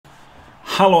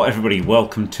Hello everybody,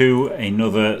 welcome to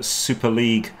another Super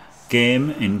League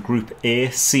game in Group A,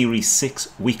 Series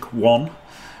 6, Week 1.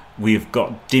 We've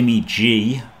got Dimmy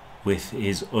G with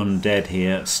his Undead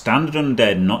here. Standard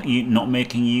Undead, not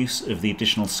making use of the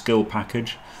additional skill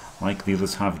package like the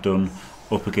others have done,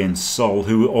 up against Sol,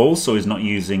 who also is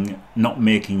not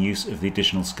making use of the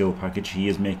additional skill package. He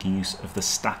is making use of the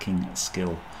stacking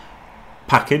skill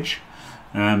package.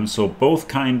 So both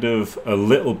kind of a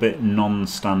little bit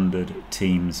non-standard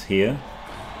teams here.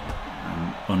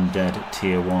 Undead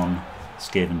Tier 1,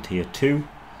 Skaven Tier 2.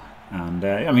 And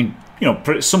I mean, you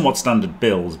know, somewhat standard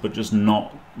builds, but just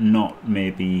not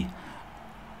maybe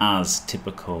as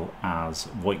typical as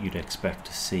what you'd expect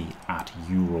to see at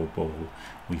Euro Bowl.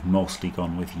 We've mostly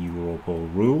gone with Euro Bowl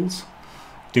rules.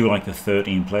 Do like the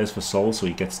 13 players for Sol, so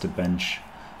he gets to bench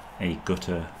a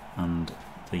gutter and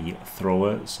the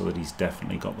thrower, so that he's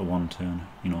definitely got the one turn,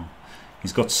 you know,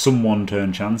 he's got some one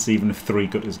turn chance even if 3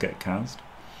 gutters get cast.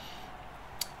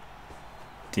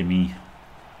 Dimmy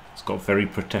has got very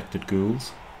protected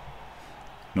ghouls,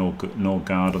 no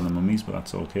guard on the mummies, but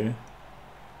that's okay.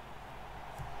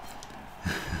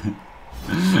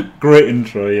 Great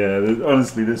intro, yeah,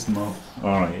 honestly this mob,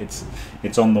 alright,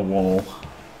 it's on the wall.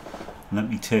 Let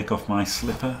me take off my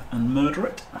slipper and murder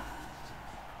it.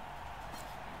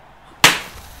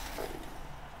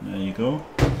 There you go.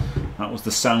 That was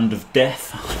the sound of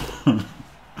death.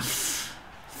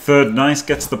 Third nice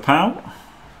gets the pow.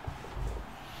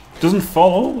 Doesn't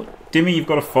follow. Dimmy, you've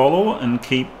got to follow and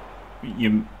keep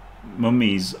your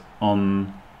mummies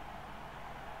on.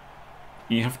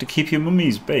 You have to keep your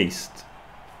mummies based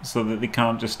so that they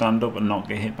can't just stand up and not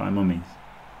get hit by mummies.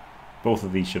 Both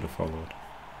of these should have followed.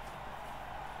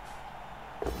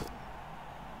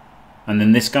 And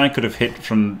then this guy could have hit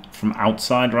from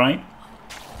outside, right?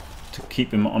 To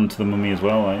keep him onto the mummy as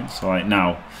well, right? So like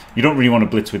now, you don't really want to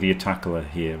blitz with your tackler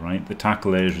here, right? The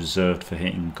tackler is reserved for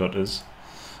hitting gutters.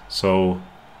 So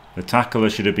the tackler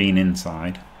should have been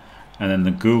inside, and then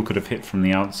the ghoul could have hit from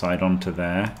the outside onto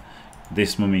there.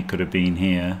 This mummy could have been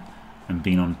here and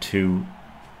been on 2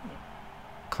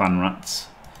 clan rats.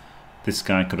 This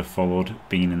guy could have followed,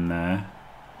 been in there,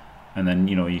 and then,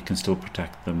 you know, you can still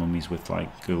protect the mummies with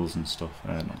like ghouls and stuff.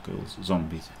 Not ghouls,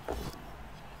 zombies.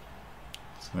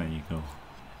 There you go.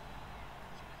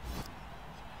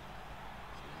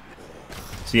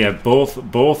 So yeah, both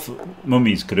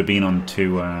mummies could have been on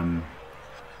 2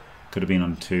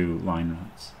 line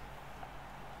rats.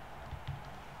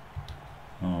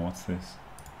 Oh, what's this?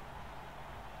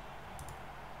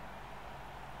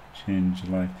 Change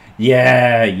life.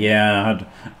 Yeah,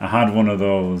 I had one of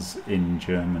those in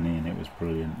Germany and it was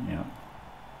brilliant. Yeah.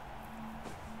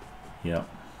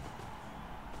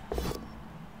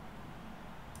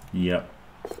 Yep.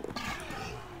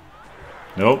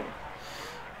 Nope.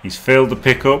 He's failed to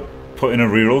pick up, put in a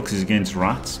reroll because he's against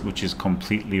rats, which is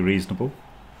completely reasonable,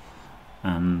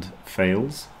 and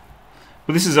fails.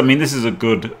 But this is, I mean, this is a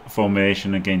good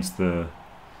formation against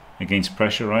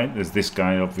pressure, right? There's this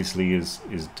guy obviously is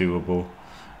doable,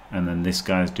 and then this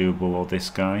guy is doable, or this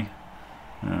guy.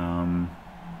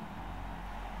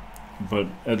 But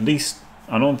at least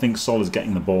I don't think Sol is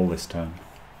getting the ball this turn.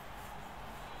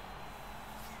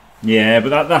 Yeah,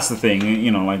 but that's the thing,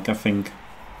 you know, like I think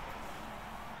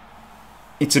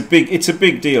it's a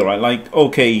big deal, right? Like,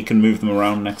 okay, you can move them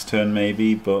around next turn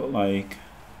maybe, but like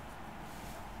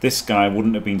this guy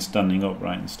wouldn't have been standing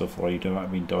upright and stuff, or he'd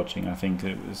have been dodging. I think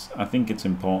it's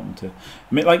important to,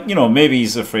 like, you know, maybe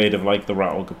he's afraid of like the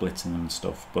rat ogre blitzing and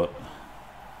stuff, but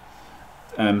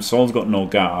Sol's got no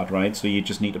guard, right? So you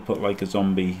just need to put like a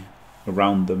zombie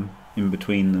around them, in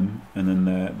between them, and then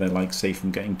they're like safe from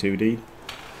getting too deep.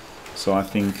 So I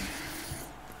think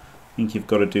you've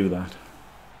got to do that.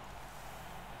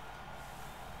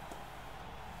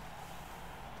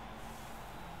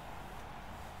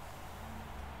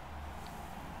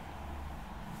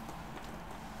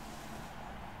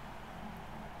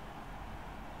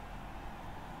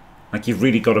 Like, you've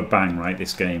really got to bang, right,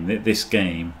 this game. This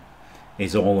game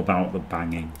is all about the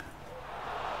banging.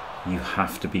 You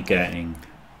have to be getting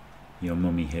your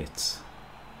mummy hits.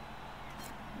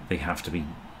 They have to be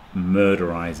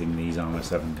murderizing these armor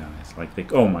 7 guys.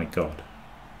 Like, oh my god,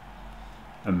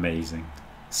 amazing.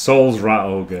 Sol's rat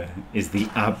ogre is the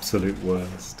absolute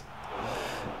worst.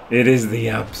 It is the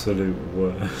absolute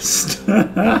worst.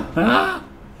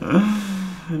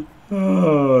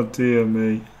 Oh dear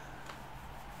me.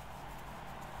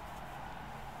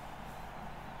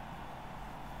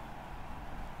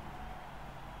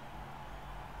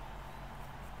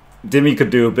 Dimmy could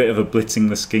do a bit of a blitzing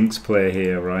the skinks play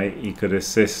here, right? He could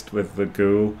assist with the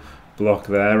ghoul, block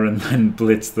there, and then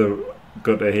blitz the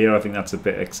gutter here. I think that's a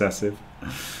bit excessive.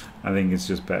 I think it's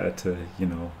just better to, you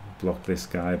know, block this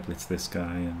guy, blitz this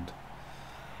guy, and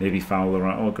maybe foul the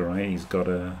right ogre, right? He's got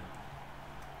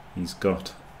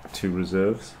 2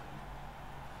 reserves.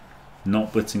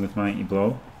 Not blitzing with Mighty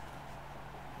Blow.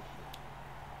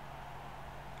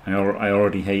 I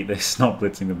already hate this, not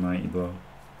blitzing with Mighty Blow.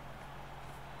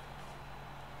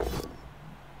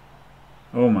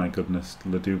 Oh my goodness,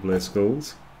 Le Double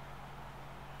Skulls.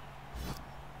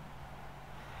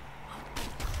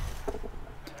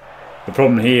 The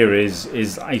problem here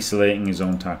is isolating his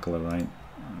own tackler, right?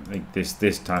 Like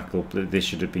this tackle, this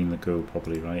should have been the ghoul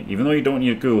probably, right? Even though you don't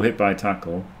need a ghoul hit by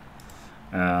tackle,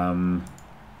 I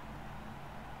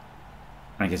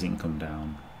guess he can come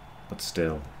down, but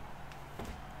still.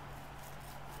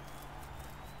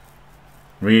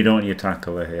 Really don't need a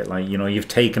tackler hit. Like, you know, you've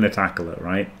taken a tackler,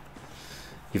 right?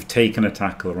 You've taken a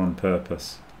tackler on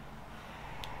purpose.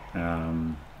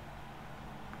 And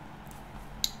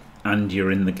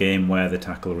you're in the game where the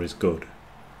tackler is good.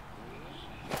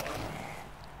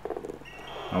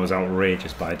 That was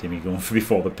outrageous by Dimmy going for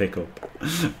before the pickup.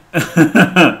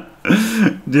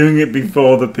 Doing it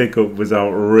before the pickup was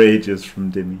outrageous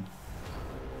from Dimmy.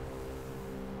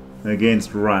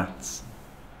 Against rats.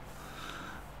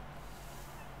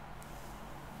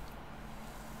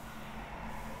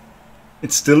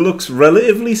 It still looks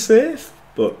relatively safe,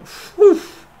 but whew.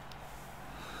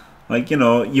 Like, you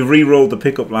know, you re-rolled the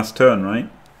pickup last turn, right?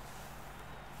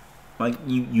 Like,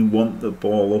 you want the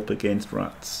ball up against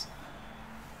rats.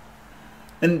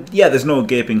 And yeah, there's no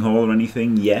gaping hole or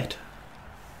anything yet.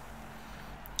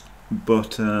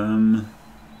 But,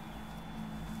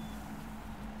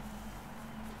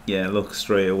 yeah, look,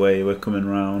 straight away we're coming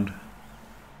round.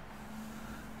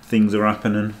 Things are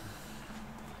happening.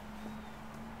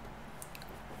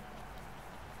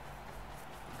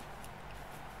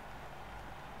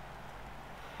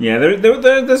 Yeah,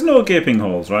 there's no gaping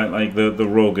holes, right? Like the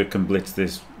rogue can blitz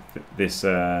this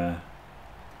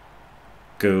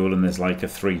ghoul, and there's like a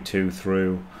 3-2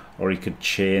 through, or he could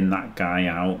chain that guy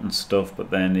out and stuff. But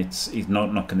then he's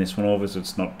not knocking this one over, so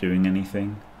it's not doing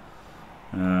anything.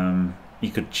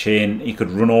 He could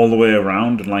run all the way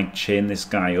around and like chain this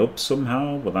guy up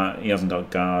somehow, but that he hasn't got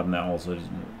guard, and that also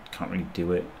can't really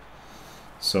do it.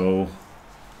 So,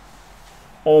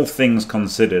 all things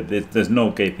considered, there's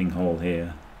no gaping hole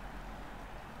here.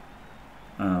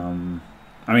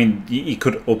 I mean, you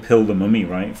could uphill the mummy,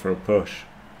 right, for a push,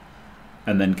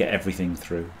 and then get everything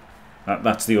through.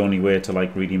 That's the only way to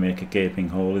like really make a gaping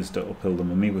hole, is to uphill the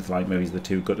mummy with like maybe the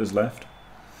 2 gutters left.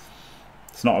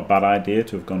 It's not a bad idea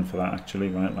to have gone for that actually,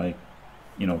 right? Like,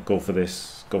 you know, go for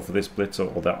this blitz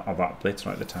or that blitz,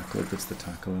 right? The tackler blitz the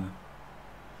tackler.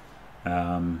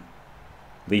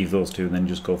 Leave those 2 and then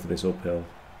just go for this uphill,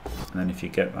 and then if you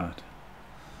get that.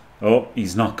 Oh,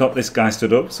 he's not got this guy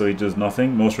stood up, so he does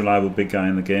nothing. Most reliable big guy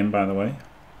in the game, by the way.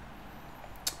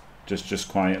 Just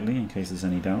quietly, in case there's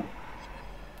any doubt.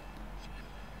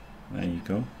 There you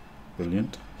go.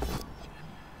 Brilliant.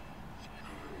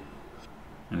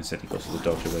 And instead he goes to the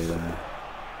dodge away there.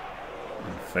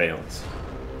 And fails.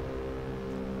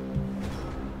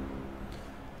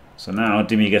 So now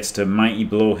Dimmy gets to Mighty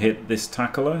Blow hit this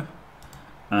tackler,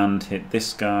 and hit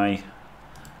this guy,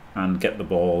 and get the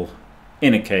ball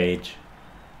in a cage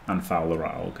and foul the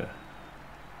rat ogre.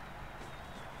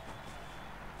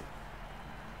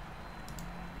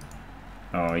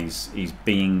 Oh, he's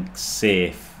being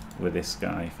safe with this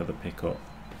guy for the pickup.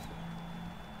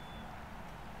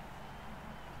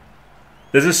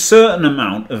 There's a certain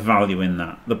amount of value in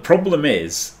that. The problem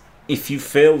is, if you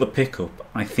fail the pickup,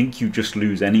 I think you just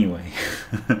lose anyway.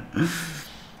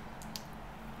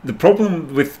 The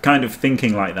problem with kind of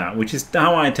thinking like that, which is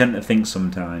how I tend to think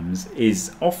sometimes,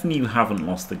 is often you haven't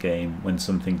lost the game when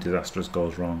something disastrous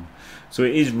goes wrong. So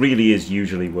it really is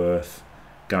usually worth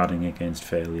guarding against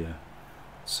failure.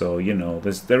 So, you know,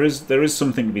 there is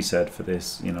something to be said for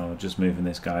this, you know, just moving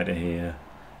this guy to here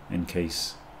in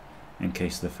case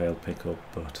the failed pickup.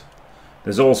 But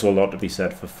there's also a lot to be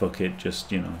said for fuck it,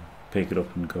 just, you know, pick it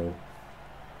up and go.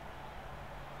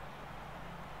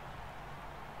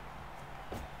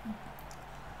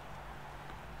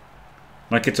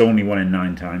 Like, it's only 1 in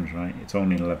 9 times, right? It's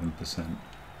only 11%.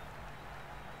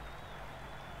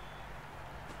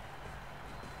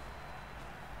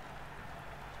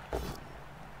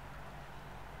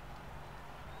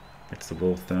 Gets the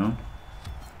both down.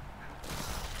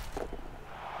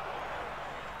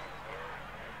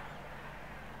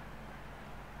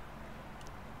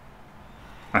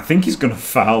 I think he's going to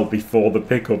foul before the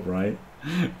pickup, right?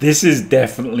 This is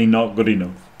definitely not good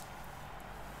enough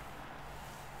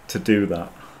to do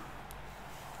that.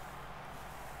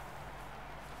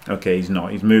 Okay, he's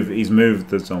not. He's moved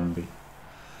the zombie.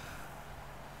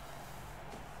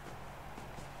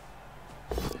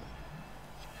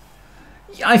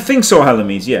 I think so,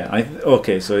 Helames. Yeah.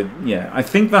 Okay. So yeah, I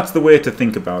think that's the way to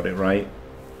think about it, right?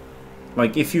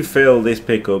 Like if you fail this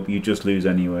pickup, you just lose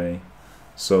anyway.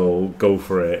 So go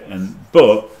for it.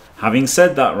 But having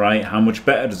said that, right? How much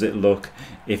better does it look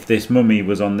if this mummy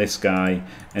was on this guy,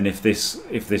 and if this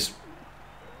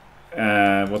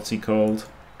what's he called?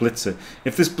 Blitzer.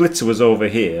 If this blitzer was over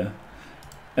here,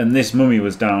 and this mummy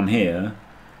was down here,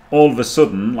 all of a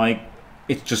sudden, like,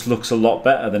 it just looks a lot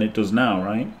better than it does now,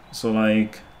 right? So,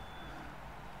 like,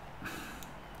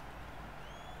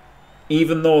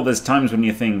 even though there's times when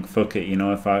you think, fuck it, you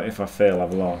know, if I fail,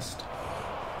 I've lost.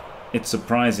 It's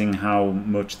surprising how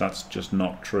much that's just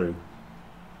not true.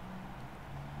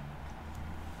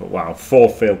 But wow, 4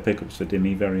 failed pickups for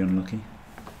Dimmy, very unlucky.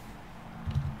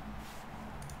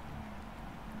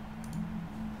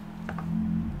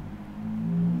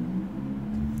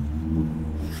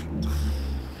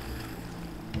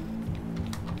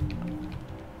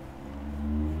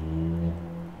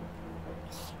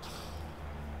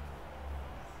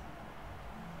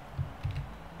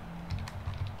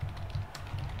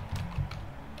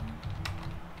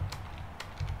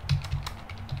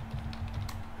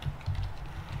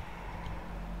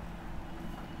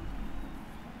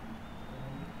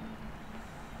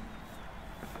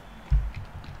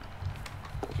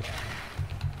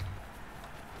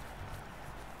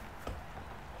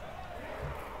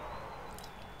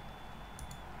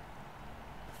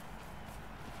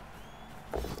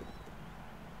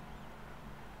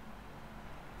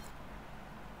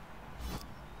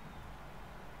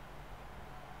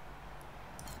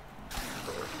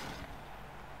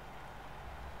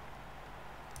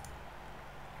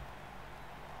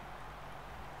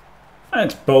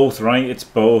 It's both, right? It's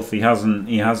both. He hasn't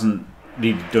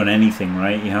really done anything,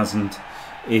 right? He hasn't.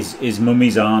 His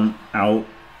mummies aren't out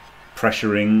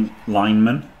pressuring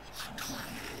linemen.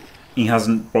 He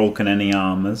hasn't broken any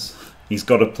armors. He's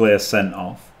got a player sent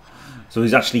off, so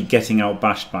he's actually getting out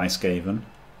bashed by Skaven.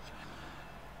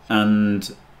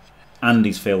 And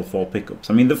he's failed 4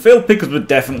 pickups. I mean, the failed pickups were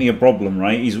definitely a problem,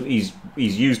 right? He's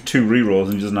used 2 rerolls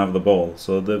and he doesn't have the ball,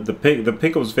 so the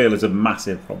pickups fail is a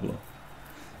massive problem.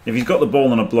 If he's got the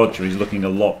ball on a blodger, he's looking a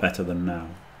lot better than now.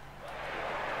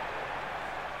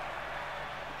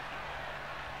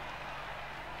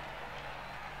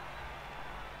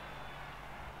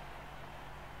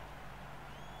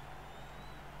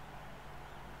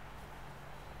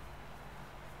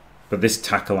 But this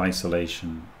tackle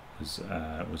isolation was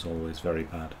always very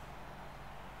bad.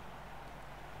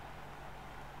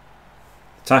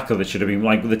 Tackle that should have been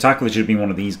like the tackle that should have been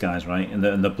one of these guys, right? And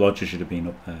the blodger should have been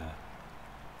up there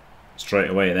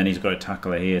straight away. Then he's got a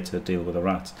tackler here to deal with the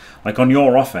rats. Like on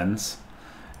your offense,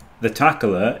 the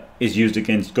tackler is used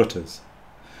against gutters.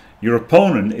 Your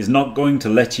opponent is not going to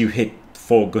let you hit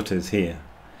 4 gutters here.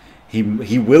 He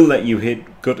will let you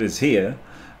hit gutters here,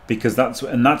 because that's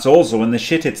also when the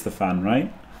shit hits the fan,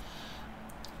 right?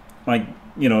 Like,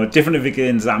 you know, different if it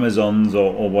against Amazons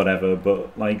or whatever,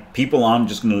 but like people aren't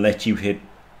just going to let you hit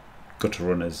gutter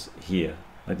runners here.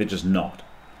 Like, they're just not.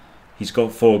 He's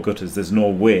got 4 gutters. There's no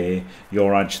way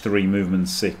your Edge 3 movement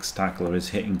 6 tackler is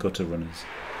hitting gutter runners.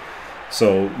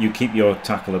 So you keep your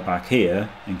tackler back here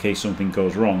in case something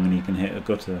goes wrong and you can hit a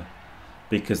gutter,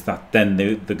 because then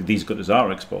these gutters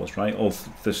are exposed, right?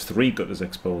 There's 3 gutters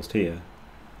exposed here,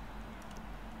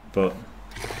 but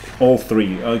all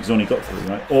 3. Oh, he's only got 3,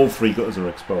 right? All 3 gutters are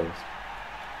exposed.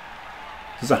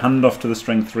 There's a handoff to the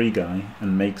strength 3 guy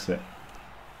and makes it.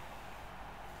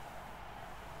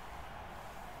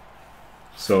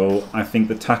 So I think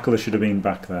the tackler should have been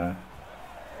back there.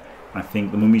 I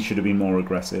think the mummy should have been more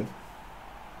aggressive,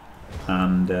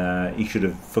 and he should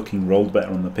have fucking rolled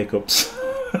better on the pickups.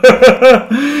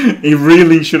 He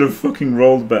really should have fucking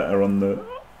rolled better on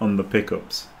the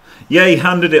pickups. Yeah, he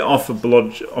handed it off a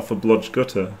blodge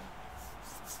gutter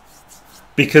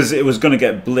because it was going to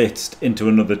get blitzed into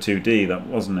another 2D. That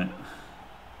wasn't it.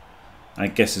 I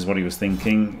guess is what he was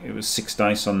thinking. It was 6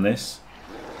 dice on this.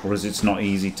 Whereas it's not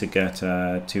easy to get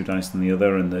 2 dice on the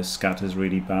other, and the scatter's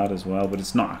really bad as well. But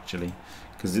it's not actually,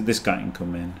 because this guy can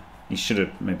come in. He should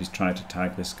have maybe tried to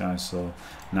tag this guy, so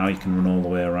now he can run all the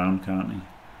way around, can't he?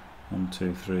 1,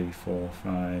 2, 3, 4,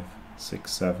 5,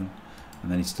 6, 7,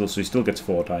 and then he still gets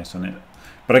 4 dice on it.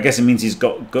 But I guess it means he's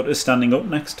got gutters standing up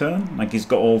next turn. Like, he's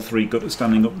got all 3 gutters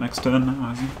standing up next turn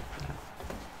now, has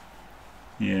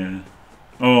he? Yeah.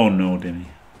 Oh no, Dimmy.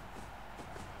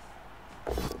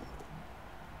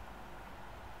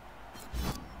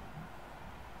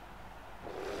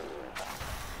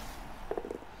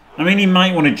 I mean, he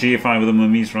might want to GFI with the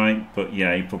mummies, right? But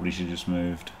yeah, he probably should have just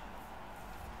moved.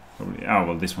 Probably. Oh,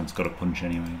 well, this one's got a punch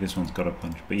anyway. This one's got a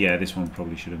punch. But yeah, this one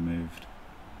probably should have moved.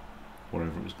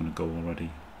 Wherever it was going to go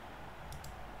already.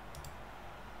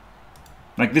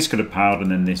 Like, this could have powered,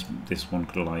 and then this one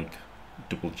could have, like,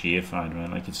 double GFI'd, right?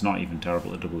 Like, it's not even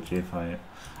terrible to double GFI it.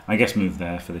 I guess move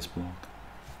there for this block.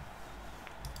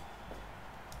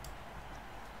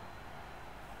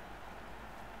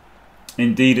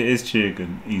 Indeed it is,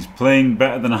 Chirgun. He's playing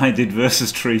better than I did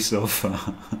versus Tree so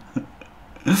far.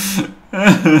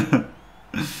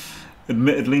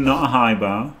 Admittedly not a high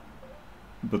bar,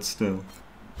 but still.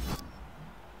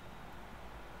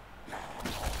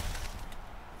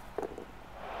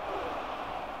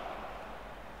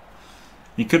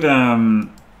 You could double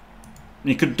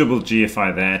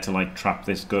GFI there to like trap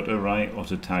this gutter, right? Or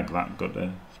to tag that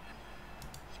gutter.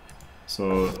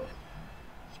 So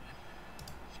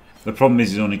the problem is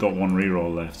he's only got one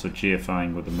reroll left, so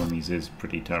GFIing with the mummies is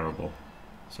pretty terrible.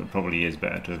 So it probably is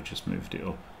better to have just moved it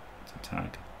up to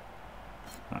tag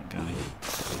that guy.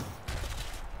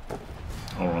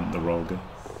 Or on the Rolga.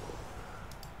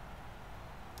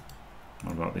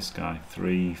 What about this guy?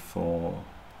 3, 4,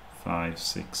 5,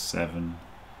 6, 7.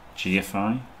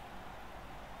 GFI.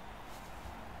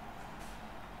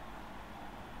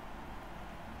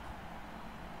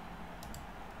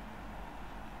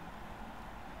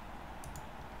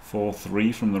 Four,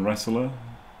 3 from the wrestler.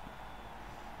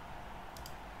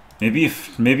 Maybe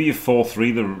if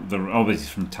 4-3 the oh, but he's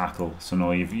from tackle, so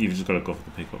no, you've just got to go for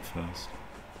the pickup first.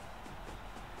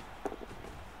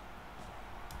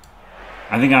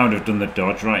 I think I would have done the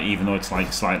dodge, right, even though it's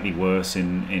like slightly worse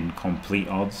in complete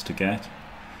odds to get,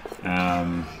 because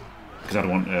I don't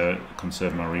want to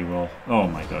conserve my reroll. Oh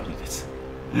my god, he did.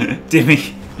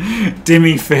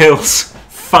 Dimmy fails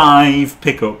 5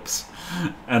 pickups,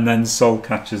 and then Sol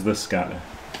catches the scatter.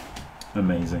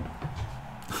 Amazing.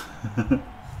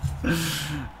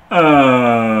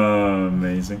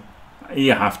 Amazing.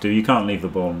 You have to. You can't leave the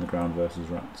ball on the ground versus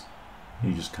rats.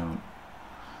 You just can't.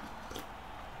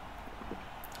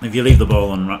 If you leave the ball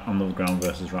on the ground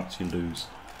versus rats, you lose.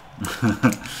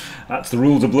 That's the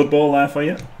rules of Blood Bowl there for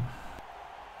you.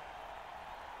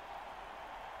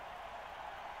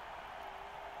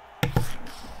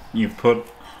 If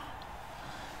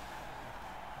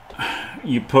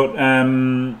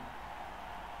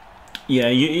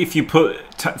you put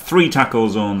 3 tackle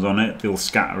zones on it, they'll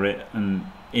scatter it and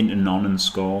into none and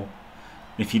score.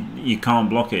 If you can't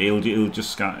block it, he'll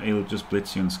just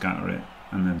blitz you and scatter it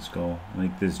and then score.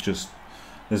 Like there's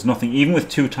nothing. Even with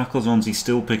 2 tackle zones, he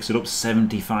still picks it up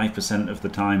 75% of the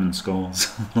time and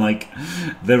scores. Like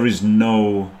there is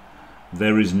no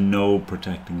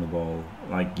protecting the ball.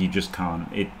 Like you just can't.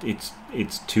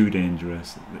 It's too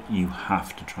dangerous. You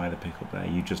have to try the pickup there.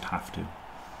 You just have to.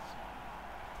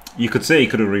 You could say he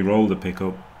could have re-rolled the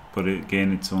pickup, but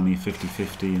again, it's only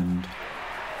 50-50 and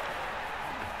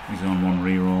he's on 1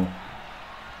 re-roll.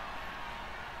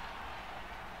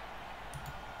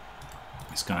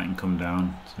 This guy can come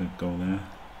down to go there.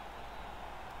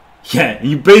 Yeah,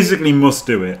 you basically must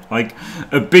do it. Like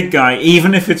a big guy,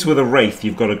 even if it's with a Wraith,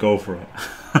 you've got to go for it.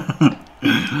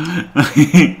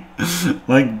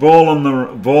 Like ball on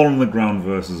the ground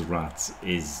versus rats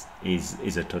is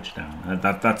a touchdown.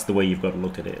 That's the way you've got to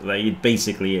look at it. Like it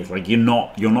basically is. Like you're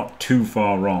not too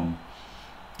far wrong.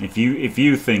 If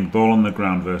you think ball on the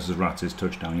ground versus rats is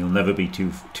touchdown, you'll never be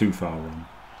too far wrong.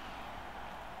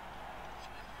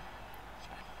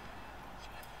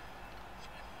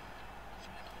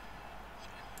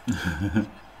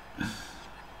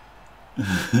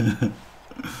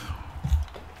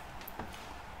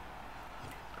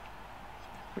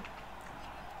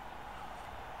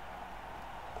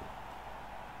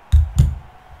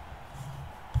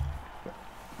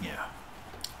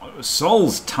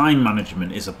 Sol's time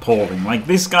management is appalling. Like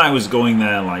this guy was going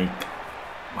there like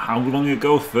how long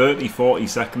ago? 30-40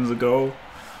 seconds ago.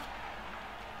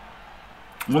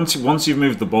 Once you've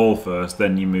moved the ball first,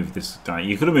 then you move this guy.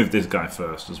 You could have moved this guy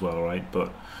first as well, right?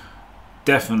 But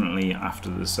definitely after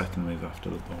the second move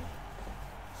after the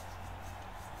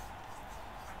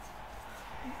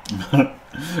ball.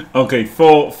 Okay,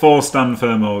 four stand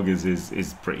firm ogres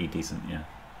is pretty decent, yeah.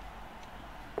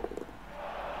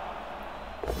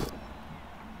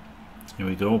 Here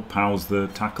we go, Pow's the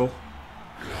tackle.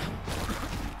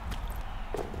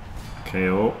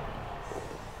 KO.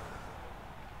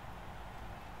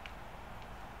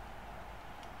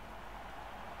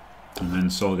 And then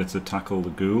Sol gets to tackle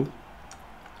the ghoul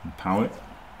and pow it.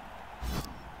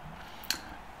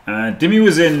 Dimmy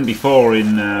was in before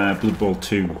in Blood Bowl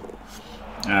 2.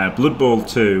 Blood Bowl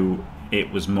 2,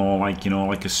 it was more like, you know,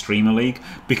 like a streamer league.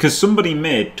 Because somebody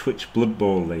made Twitch Blood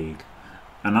Bowl League,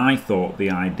 and I thought the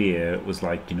idea was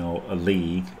like, you know, a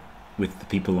league with the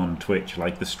people on Twitch,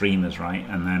 like the streamers, right?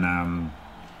 And then I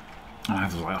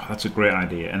was like, oh, that's a great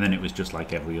idea. And then it was just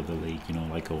like every other league, you know,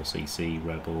 like OCC,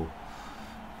 Rebel,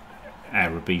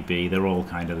 AeroBB. They're all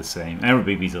kind of the same.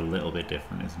 AeroBB's a little bit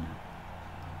different, isn't it?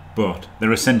 But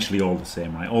they're essentially all the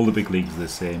same, right? All the big leagues are the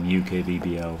same. UK,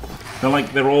 BBL.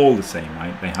 They're all the same,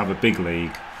 right? They have a big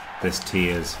league. There's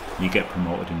tiers. You get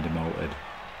promoted and demoted.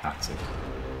 That's it.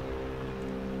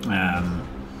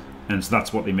 And so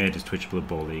that's what they made as Twitch Blood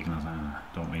Bowl League. And I was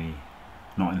like,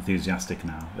 not enthusiastic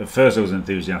now. At first I was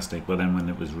enthusiastic, but then when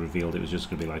it was revealed it was just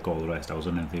going to be like all the rest, I was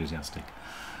unenthusiastic.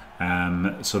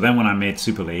 So then when I made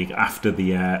Super League, after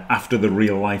the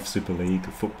real life Super League,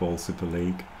 football Super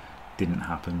League, didn't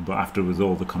happen, but after it was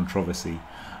all the controversy,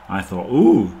 I thought,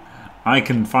 ooh, I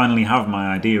can finally have my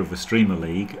idea of a streamer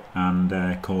league and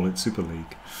call it Super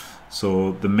League.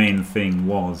 So the main thing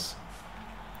was,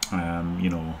 you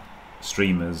know,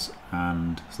 streamers,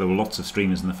 and so there were lots of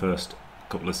streamers in the first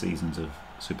couple of seasons of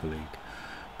Super League.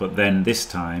 But then this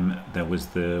time there was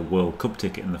the World Cup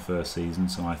ticket in the first season,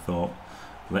 so I thought,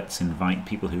 let's invite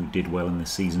people who did well in the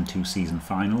Season 2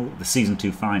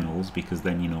 finals, because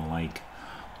then, you know, like,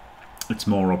 it's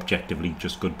more objectively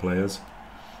just good players.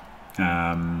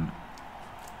 So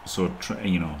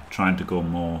you know, trying to go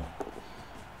more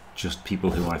just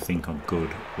people who I think are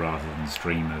good rather than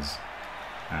streamers.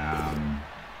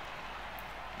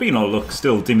 But you know, look,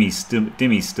 still Dimmy's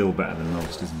still better than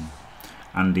most, isn't he?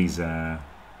 And he's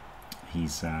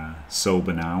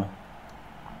sober now.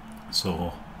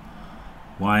 So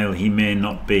while he may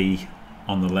not be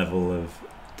on the level of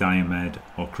Diomed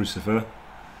or Crucifer,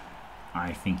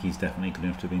 I think he's definitely good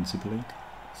enough to be in Super League.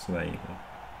 So there you go.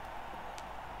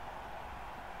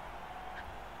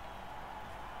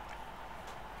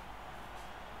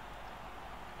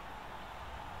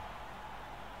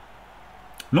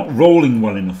 Not rolling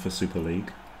well enough for Super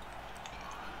League.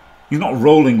 He's not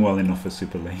rolling well enough for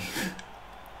Super League.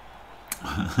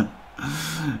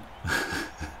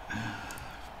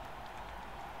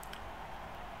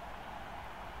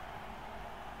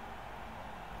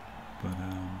 But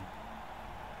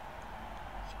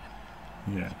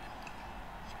yeah.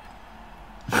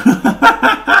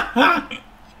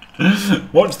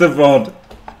 Watch the VOD.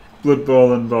 Blood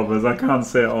Bowl and Bobbers. I can't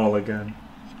say it all again.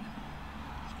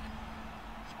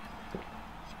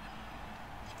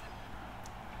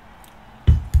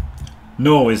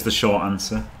 No is the short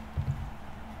answer.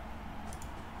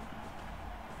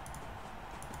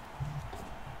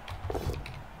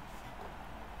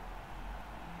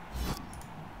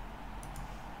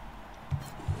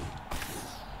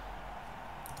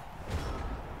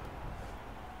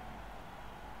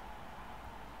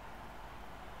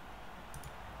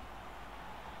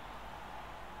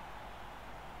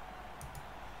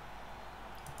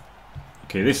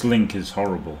 Okay, this link is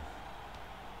horrible,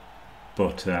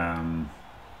 but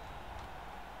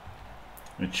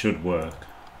it should work.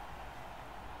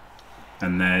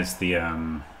 And there's the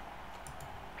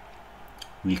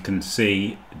you can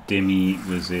see Dimmy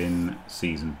was in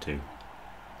Season 2.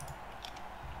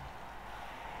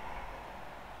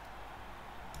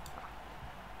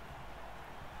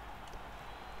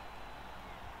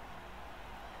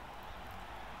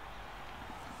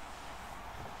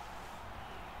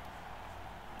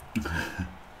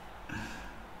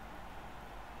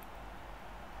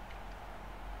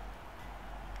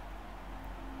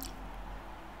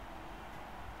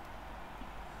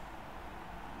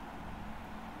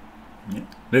 Yeah.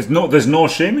 There's no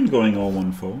shame in going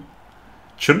 0-1-4.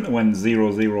 Shouldn't have went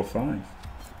 0-0-5.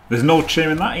 There's no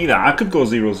shame in that either. I could go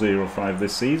 0-0-5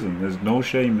 this season. There's no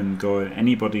shame in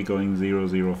anybody going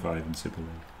 0-0-5 in Super League.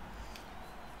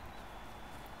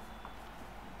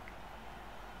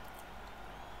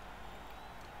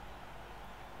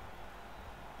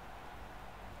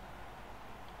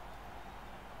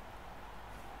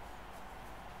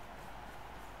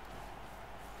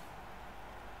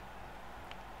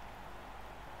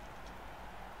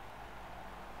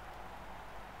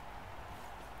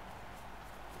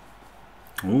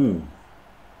 Ooh.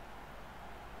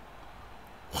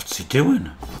 What's he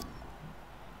doing?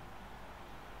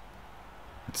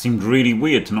 It seemed really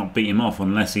weird to not beat him off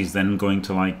unless he's then going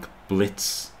to like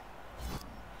blitz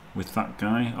with that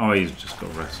guy. Oh, he's just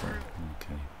got wrestled.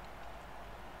 Okay.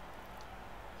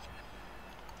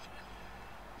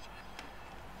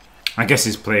 I guess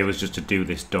his play was just to do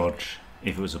this dodge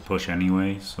if it was a push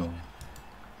anyway, so...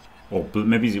 Or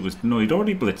maybe it was... No, he'd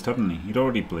already blitzed, hadn't he? He'd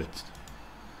already blitzed.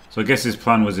 So I guess his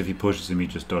plan was if he pushes him, he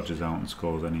just dodges out and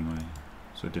scores anyway.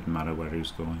 So it didn't matter where he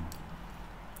was going.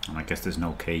 And I guess there's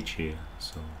no cage here,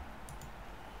 so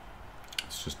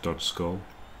it's just dodge skull.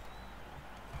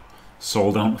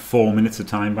 Sold down to 4 minutes of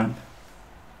time bank.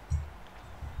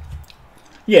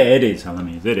 Yeah, it is,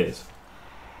 Helenes, it is.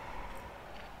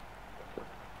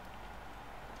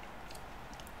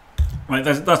 Right,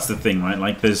 that's the thing, right?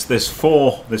 Like there's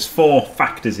four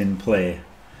factors in play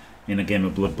in a game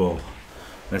of Blood Bowl.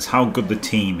 There's how good the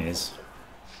team is,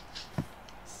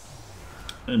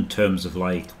 in terms of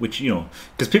like, which, you know,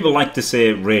 because people like to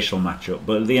say racial matchup,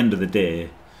 but at the end of the day,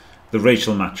 the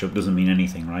racial matchup doesn't mean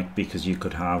anything, right? Because you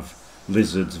could have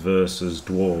lizards versus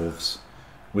dwarves,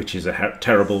 which is a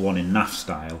terrible one in NAF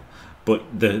style, but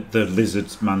the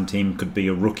lizards man team could be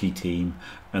a rookie team,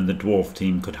 and the dwarf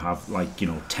team could have, like, you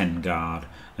know, 10 guard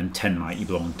and 10 mighty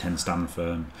blow and 10 stand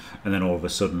firm, and then all of a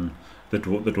sudden the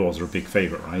dwarves are a big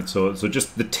favourite, right? So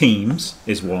just the teams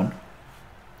is one.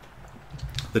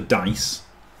 The dice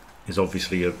is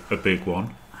obviously a big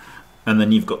one, and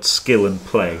then you've got skill and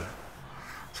play.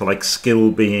 So like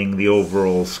skill being the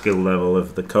overall skill level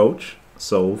of the coach.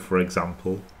 So for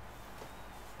example,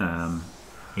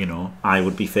 you know, I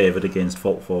would be favoured against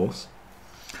Fault Force.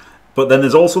 But then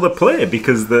there's also the play,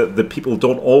 because the people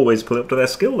don't always play up to their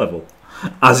skill level.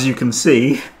 As you can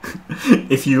see,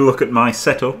 if you look at my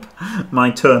setup, my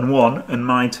turn 1 and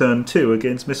my turn 2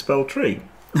 against Misspelled Tree.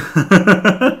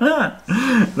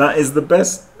 That is the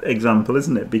best example,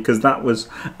 isn't it? Because that was,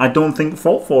 I don't think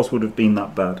Fault Force would have been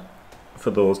that bad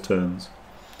for those turns.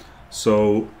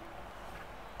 So,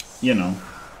 you know,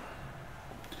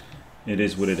 it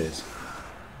is what it is.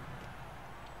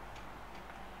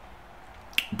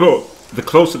 But the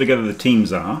closer together the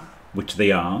teams are, which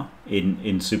they are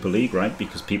in Super League, right?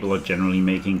 Because people are generally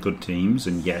making good teams,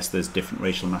 and yes, there's different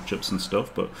racial matchups and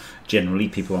stuff, but generally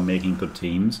people are making good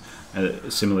teams,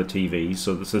 similar TVs,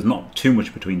 so there's not too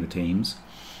much between the teams.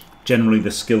 Generally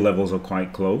the skill levels are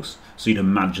quite close, so you'd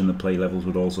imagine the play levels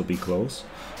would also be close.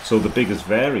 So the biggest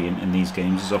variant in these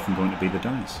games is often going to be the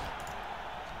dice.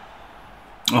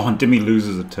 Oh, and Dimmy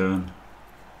loses a turn.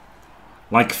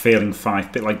 Like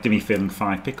Dimmy failing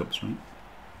 5 pickups, right?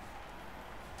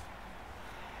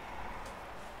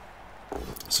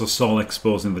 So Saul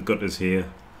exposing the gutters here.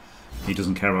 He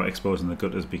doesn't care about exposing the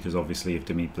gutters because obviously if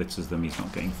Dimmy blitzes them, he's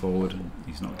not getting forward and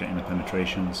he's not getting the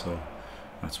penetration. So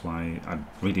that's why I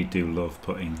really do love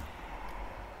putting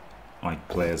like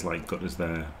players like gutters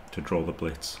there to draw the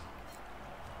blitz.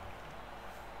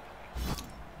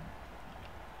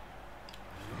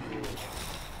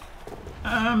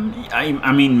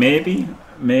 I mean maybe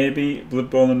Blood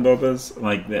Bowl and Bobbers,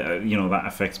 like, you know, that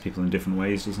affects people in different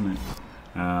ways, doesn't it?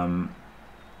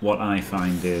 What I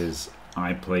find is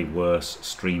I play worse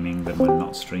streaming than when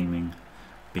not streaming,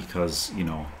 because, you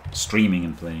know, streaming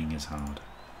and playing is hard.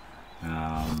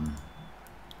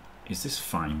 Is this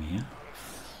Faemir?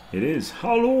 It is.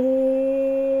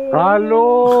 Hello!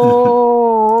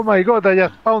 Hello! Oh my god, I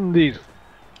just found this.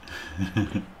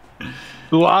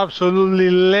 Two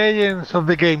absolutely legends of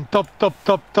the game. Top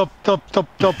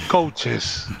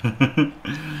coaches.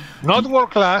 Not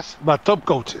world class, but top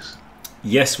coaches.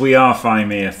 Yes, we are,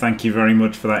 Faemir. Thank you very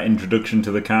much for that introduction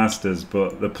to the casters,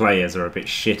 but the players are a bit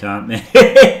shit, aren't they?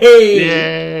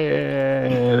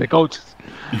 Yeah, the coaches.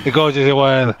 The coaches,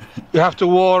 well, you have to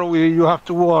work,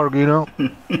 you know.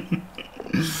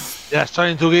 Just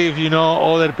trying to give, you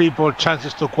know, other people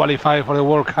chances to qualify for the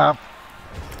World Cup.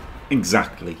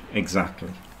 Exactly.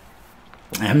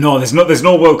 No, there's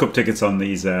no World Cup tickets on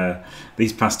these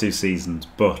past 2 seasons,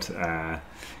 but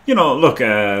you know, look,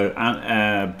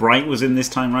 Bright was in this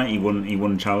time, right? He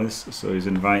won Chalice, so he's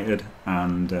invited,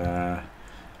 and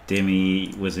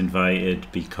Dimmy was invited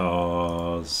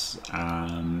because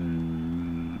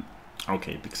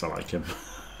okay, because I like him.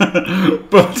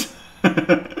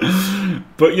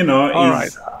 but you know,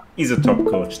 he's a top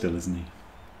coach still, isn't he?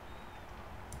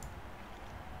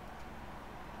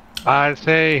 I'd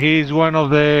say he's one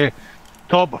of the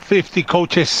top 50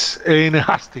 coaches in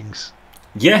Hastings.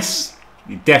 Yes,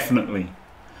 definitely.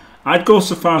 I'd go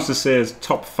so far as to say as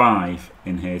top 5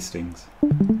 in Hastings.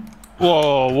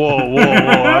 Whoa!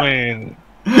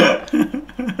 I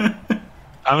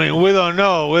mean, we don't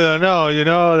know. You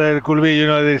know, there could be, you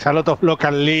know, there's a lot of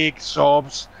local league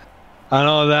shops and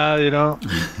all that, you know.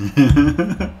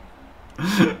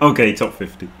 Okay, top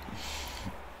 50.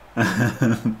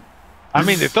 I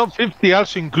mean, the top 50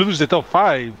 also includes the top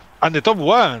 5 and the top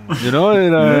 1, you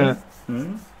know.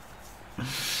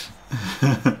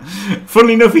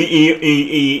 Funnily enough,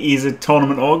 he's a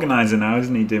tournament organizer now,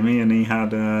 isn't he, Dimmy? And he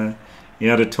had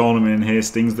a tournament in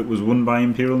Hastings that was won by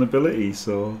Imperial Nobility.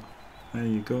 So there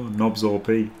you go, Knobs OP.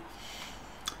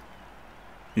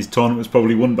 His tournament was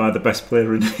probably won by the best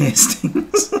player in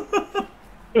Hastings.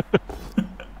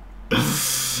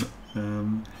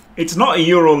 It's not a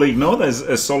EuroLeague, no. There's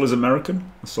a Solis American.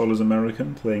 A Solis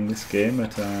American playing this game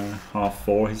at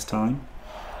 4:30 his time.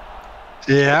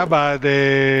 Yeah, but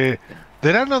there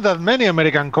are not that many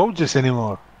American coaches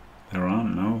anymore. There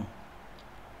aren't, no.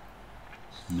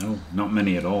 No, not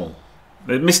many at all.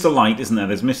 There's Mr. Light, isn't there?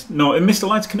 Mr.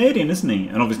 Light's Canadian, isn't he?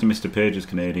 And obviously Mr. Page is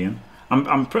Canadian.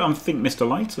 I think Mr.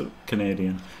 Light's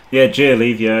Canadian. Yeah, Jay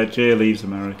Leave's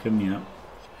American. Yeah.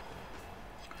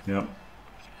 Yep.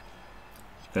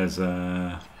 There's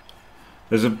a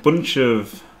bunch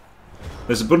of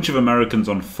Americans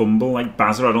on Fumble, like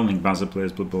Bazza. I don't think Bazza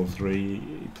plays Blood Bowl 3.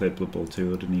 He played Blood Bowl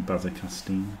 2, didn't he? Bazza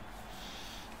Castine.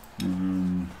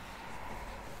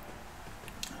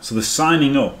 So the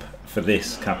signing up for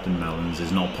this, Captain Melons,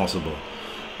 is not possible.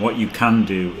 What you can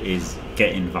do is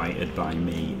get invited by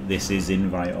me. This is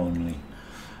invite only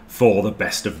for the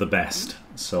best of the best.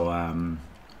 So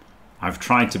I've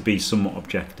tried to be somewhat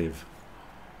objective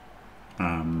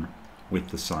with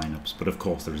the sign-ups, but of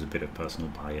course there is a bit of personal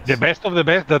bias. The best of the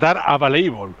best that are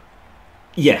available.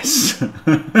 Yes.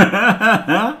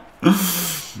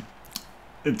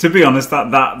 To be honest,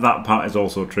 that part is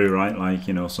also true, right? Like,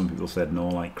 you know, some people said no,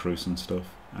 like Cruz and stuff.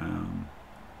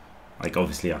 Like,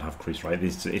 obviously I'd have Cruz, right?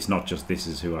 It's not just this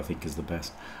is who I think is the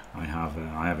best. I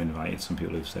have invited some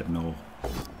people who've said no.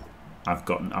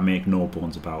 I make no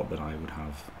bones about that I would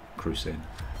have Cruz in.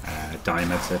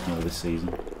 Diomed said no this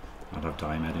season. I'd have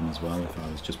Diomed in as well if I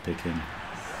was just picking,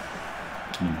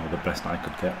 you know, the best I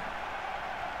could get.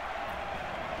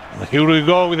 Here we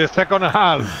go with the second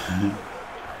half.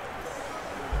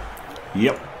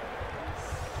 Yep.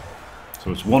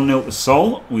 So it's 1-0 to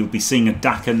Sol. We'll be seeing a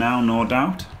Daka now, no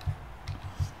doubt.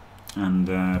 And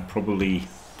probably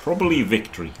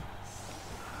victory.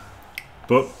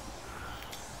 But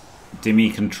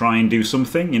Dimmy can try and do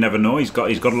something. You never know. He's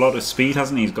got a lot of speed,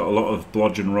 hasn't he? He's got a lot of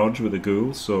blodge and rodge with the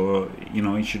ghoul, so you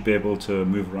know he should be able to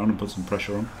move around and put some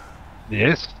pressure on.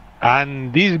 Yes.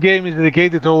 And this game is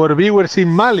dedicated to our viewers in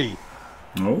Mali,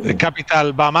 the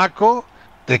capital Bamako.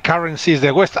 The currency is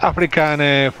the West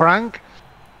African franc,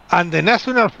 and the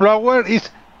national flower is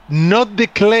not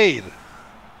declared.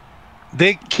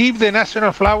 They keep the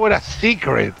national flower a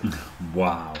secret.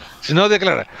 Wow. It's not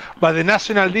declared. But the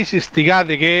national dish is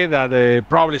tigadege that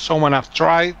probably someone has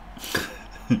tried.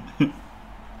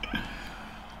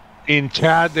 In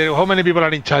chat, how many people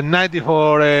are in chat?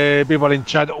 94 people in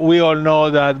chat. We all know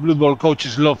that Blood Bowl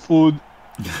coaches love food.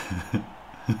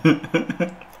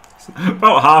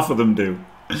 About half of them do.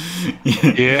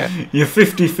 Yeah. You're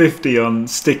 50-50 on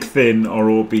stick thin or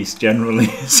obese generally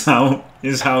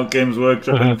is how Games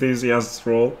Workshop enthusiasts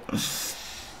roll.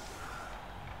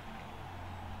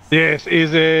 Yes,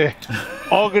 is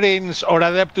Ogryns or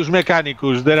Adeptus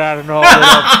Mechanicus. There are no other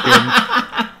options.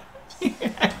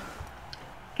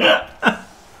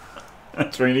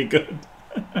 That's really good.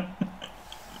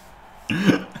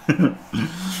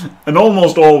 And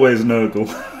almost always Nurgle.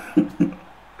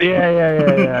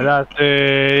 Yeah.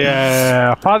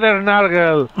 That's Father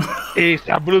Nurgle is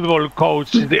a Blood Bowl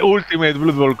coach, the ultimate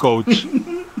Blood Bowl coach.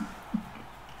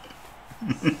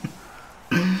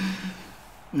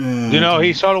 You know,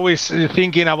 he's always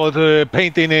thinking about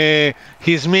painting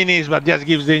his minis, but just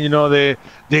gives them, you know, the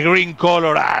green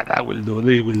color. That will do.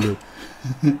 They will do.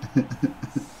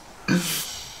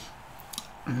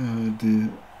 Oh dear.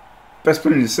 Best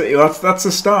player in the city. That's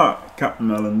a start, Captain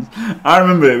Melons. I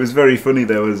remember it was very funny.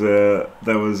 There was a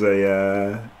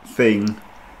thing,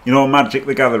 you know, Magic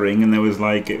the Gathering, and it was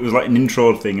like an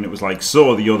intro thing, and it was like,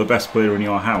 so you're the best player in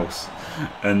your house.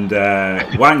 And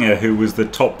Wanger, who was the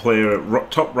top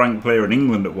ranked player in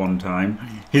England at one time,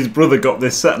 his brother got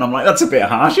this set, and I'm like, that's a bit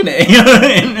harsh, isn't it?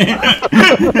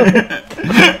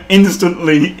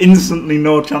 Instantly,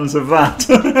 no chance of that.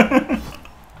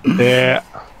 Yeah.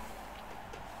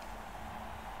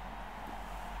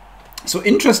 So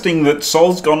interesting that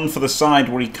Sol's gone for the side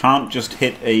where he can't just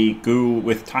hit a ghoul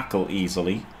with tackle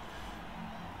easily.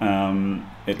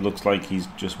 It looks like he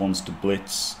just wants to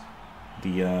blitz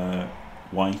the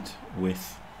white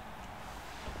with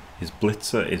his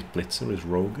blitzer. His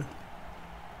rogue.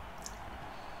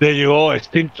 There you go.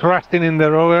 Still trusting in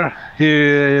the rover.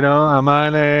 You know, a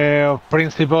man of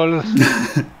principles.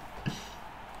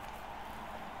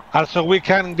 Also, we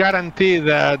can guarantee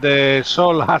that the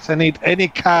Sol hasn't eaten any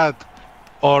cat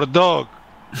or dog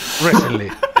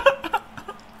recently.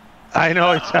 I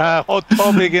know it's a hot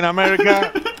topic in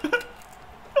America.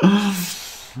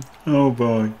 Oh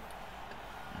boy.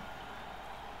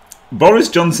 Boris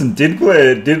Johnson did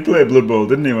play Blood Bowl,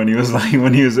 didn't he? When he was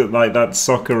at like that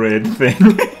soccer aid thing.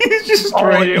 He's just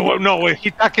straight. yeah, well, no, when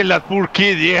he tackled that poor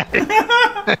kid, yeah.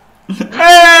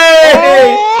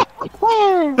 Hey!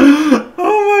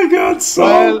 Oh my God, so...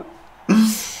 Well,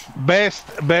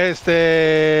 best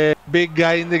big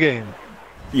guy in the game.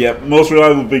 Yeah, most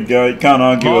reliable big guy. Can't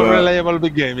argue with that. Most reliable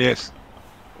big game, yes.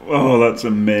 Oh, that's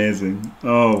amazing.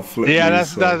 Oh, flip me,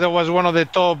 that was one of the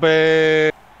top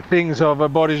things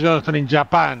of Boris Johnson in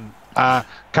Japan.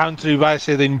 Country based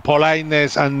in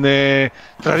politeness and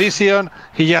tradition.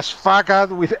 He just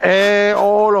fucked with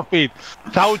all of it.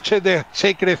 Touched the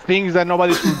sacred things that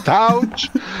nobody should touch.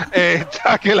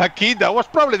 Tackle a kid that was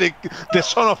probably the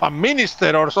son of a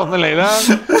minister or something like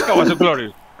that. That was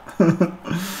glorious.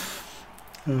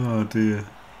 Oh dear.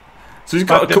 So he's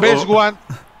got the best one.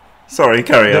 Sorry,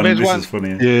 carry on. This is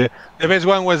funny. Yeah, the best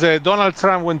one was Donald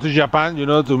Trump went to Japan,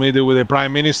 to meet with the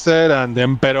prime minister and the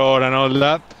emperor and all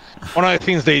that. One of the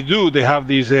things they do, they have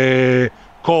these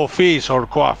co-fish or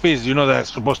koa-fish,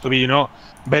 that's supposed to be,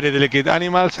 very delicate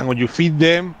animals, and when you feed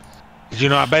them,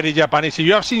 a very Japanese. If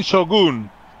you have seen Shogun,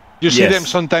 you see them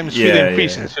sometimes feeding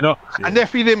fishes, and they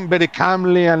feed them very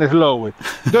calmly and slowly.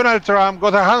 Donald Trump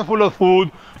got a handful of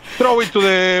food, throw it to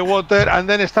the water, and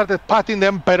then started patting the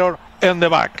emperor on the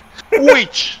back,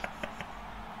 which,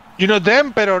 the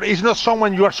emperor is not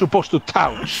someone you are supposed to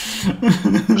touch.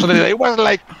 So it was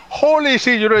like, holy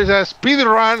shit, it's a speed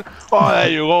run. Oh, there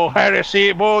you go,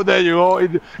 heresy. Oh, there you go.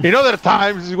 In other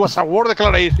times, it was a war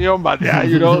declaration, but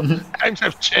times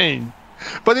have changed.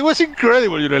 But it was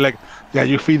incredible,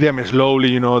 you feed them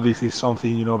slowly, this is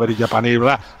something, very Japanese.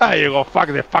 Blah. There you go, fuck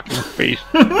the fucking fish.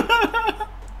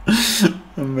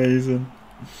 Amazing.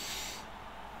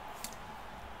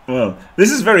 Well,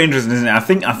 this is very interesting, isn't it? I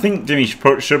think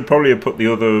Dimmy should probably have put the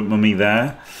other mummy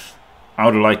there. I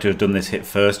would have liked to have done this hit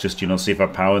first, just see if I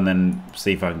power, and then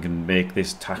see if I can make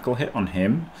this tackle hit on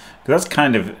him. Because that's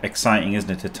kind of exciting, isn't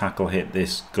it, to tackle hit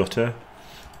this gutter,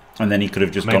 and then he could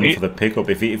have just gone for the pickup.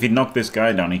 If he'd knocked this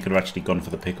guy down, he could have actually gone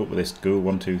for the pickup with this ghoul.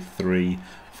 1, 2, 3,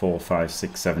 4, 5,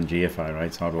 6, 7 GFI,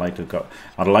 right? So I'd like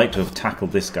to have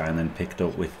tackled this guy and then picked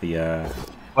up with the.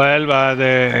 Well,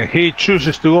 but he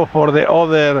chooses to go for the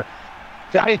other.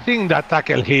 I think that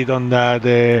tackle hit on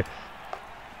the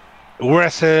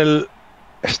wrestle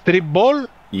strip ball.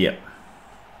 Yeah.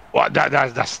 Well,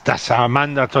 that's a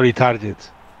mandatory target.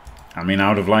 I mean, I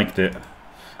would have liked it.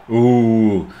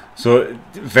 Ooh, so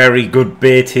very good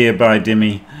bait here by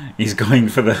Dimmy. He's going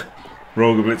for the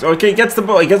Rogue Blitz. Okay, he gets the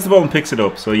ball and picks it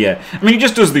up. So yeah, I mean, he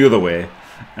just does the other way.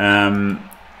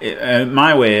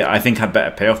 My way, I think, had better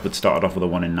payoff, but started off with a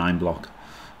 1 in 9 block.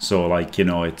 So So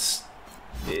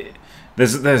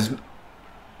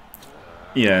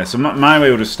my way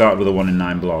would have started with a 1 in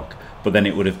 9 block, but then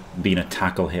it would have been a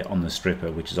tackle hit on the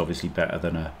stripper, which is obviously better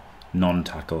than a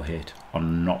non-tackle hit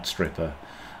on not stripper.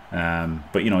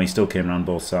 But he still came around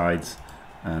both sides,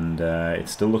 and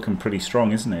it's still looking pretty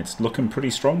strong, isn't it? It's looking pretty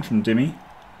strong from Dimmy.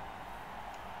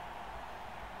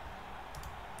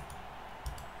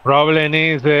 Problem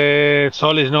is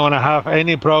Sol is not gonna have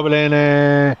any problem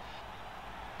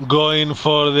going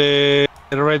for the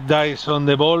red dice on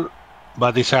the ball,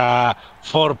 but it's a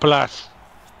 4+.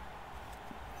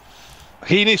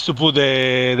 He needs to put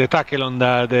the tackle on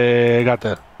the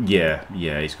gutter. Yeah,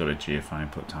 he's got a GFI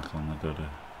and put tackle on the gutter.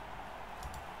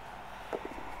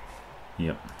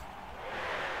 Yep.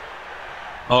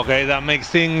 Okay, that makes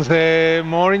things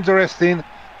more interesting.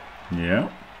 Yeah.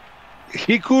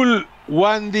 He could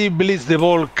 1D blitz the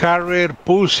ball carrier,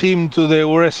 push him to the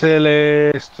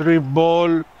wrestle strip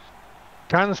ball,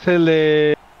 cancel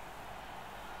It's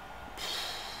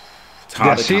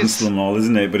hard to cancel them all,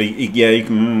 isn't it? But he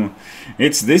can.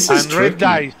 This is tricky.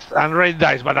 Red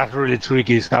dice, but that's really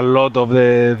tricky. It's a lot of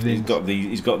the.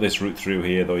 He's got this route through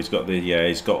here though. He's got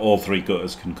all 3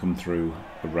 gutters can come through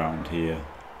around here.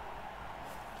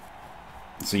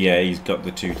 So yeah, he's got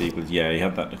the 2 deep. Yeah, he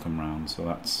had that to come round. So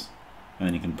that's. And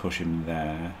then you can push him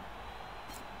there.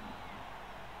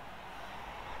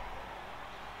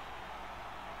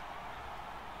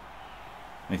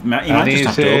 He might just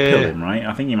have to uphill him, right?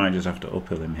 I think you might just have to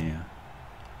uphill him here.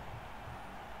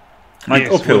 Like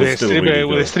yes, uphill is still really good.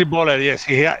 With a strip baller, yes,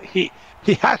 he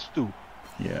has to.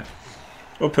 Yeah,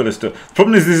 uphill is still. The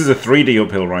problem is this is a 3D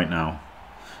uphill right now,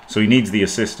 so he needs the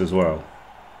assist as well.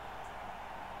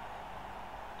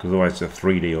 Because otherwise it's a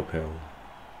 3D uphill.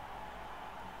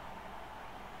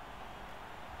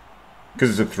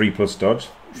 Because it's a 3+ dodge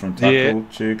from tackle,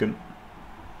 chicken.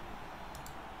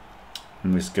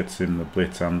 And this gets in the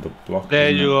blitz and the block. There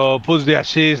you go. Puts the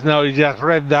assist. Now he just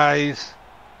red dice.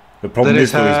 The problem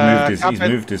is though he's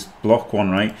moved his block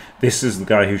one, right? This is the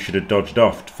guy who should have dodged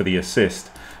off for the assist,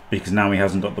 because now he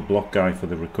hasn't got the block guy for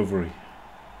the recovery.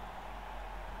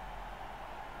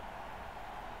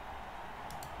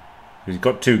 He's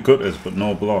got 2 gutters, but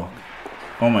no block.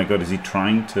 Oh my god, is he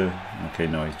trying to... Okay,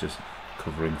 no, he's just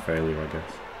covering failure, I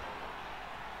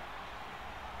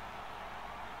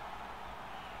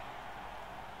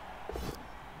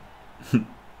guess.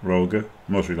 Roger,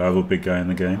 most reliable big guy in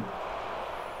the game.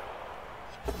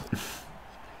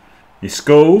 He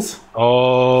skulls.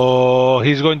 Oh,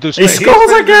 he's going to... He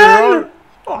skulls again!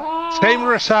 Same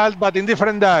result, but in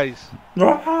different dice.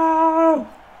 Oh!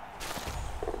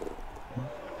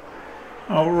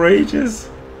 Outrageous.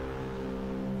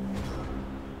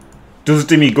 Does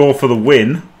Dimmy go for the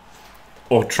win?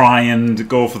 Or try and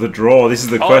go for the draw? This is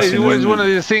the question. It's one of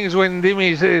these things when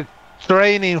Dimmy is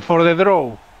training for the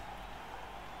draw.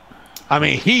 I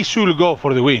mean, he should go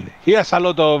for the win. He has a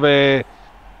lot of...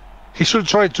 he should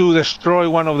try to destroy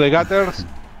one of the gutters.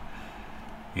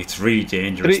 It's really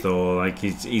dangerous though. Like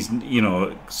he's you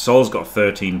know, Sol's got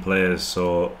 13 players,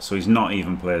 so he's not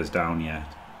even players down yet.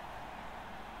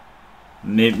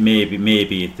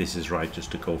 Maybe if this is right,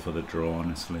 just to go for the draw.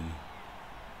 Honestly,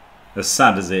 as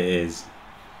sad as it is,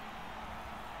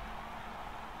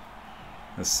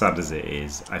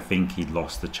 I think he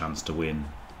lost the chance to win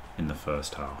in the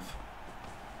first half,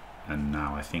 and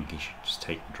now I think he should just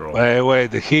take the draw.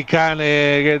 Wait, he can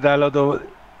get a lot of...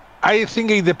 I think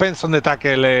it depends on the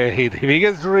tackle hit. If he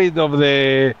gets rid of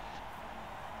the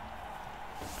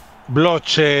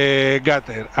blotch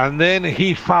gutter and then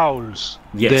he fouls...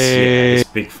 Yes, yeah, this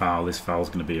big foul. This foul's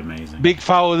going to be amazing. Big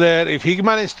foul there. If he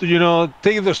manages to, you know,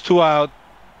 take those 2 out,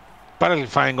 perfectly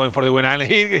fine going for the win. And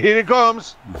here it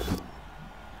comes.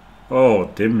 Oh,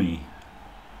 Dimmy.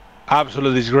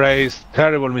 Absolute disgrace.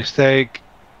 Terrible mistake.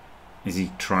 Is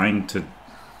he trying to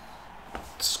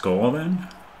score then?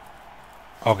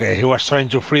 Okay, he was trying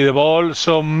to free the ball,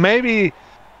 so maybe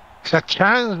it's a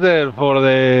chance there for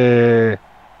the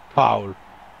foul.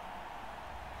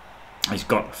 He's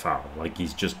got to foul, like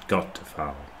he's just got to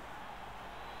foul.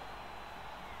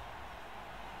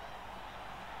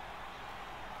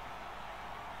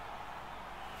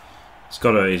 He's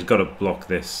got to block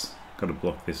this. Got to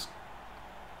block this.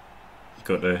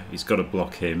 He's got to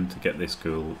block him to get this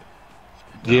goal.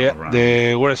 Yeah, around.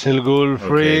 The Wrestle goal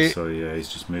free. Okay, so yeah, he's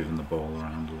just moving the ball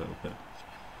around a little bit.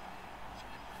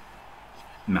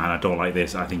 Man, I don't like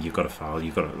this. I think you've got to foul.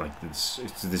 You've got to, like, this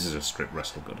is a strip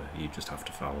wrestle gutter. You just have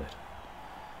to foul it.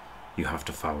 You have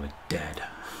to foul it dead.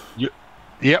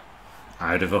 Yep.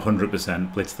 Out of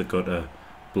 100%, blitz the gutter,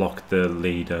 block the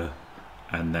leader,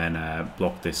 and then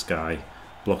block this guy,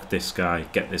 get this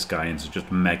guy in, so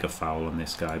just mega foul on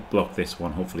this guy, block this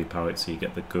one, hopefully power it so you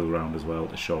get the go round as well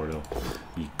to shore it up.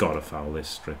 You gotta foul this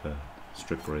stripper.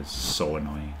 Stripper is so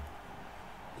annoying.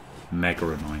 Mega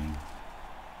annoying.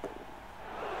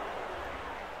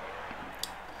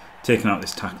 Taking out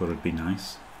this tackler would be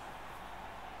nice.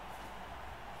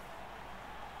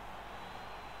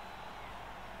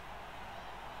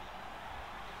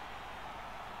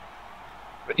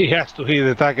 He has to hit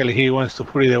the tackle if he wants to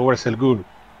free the Wrestle goal.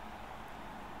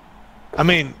 I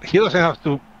mean, he doesn't have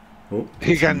to. Oh,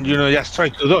 he can, you know, just try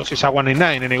to dodge. It's a 1 in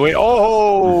 9 anyway.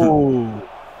 Oh!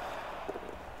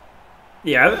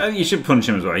 Yeah, you should punch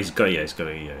him as well. He's got to get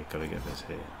this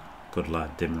here. Good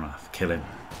lad, Dimrath. Kill him.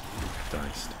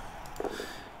 Diced.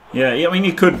 Yeah, I mean,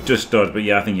 you could just dodge, but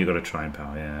yeah, I think you've got to try and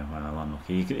power. Yeah, well,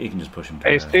 unlucky. You can just push him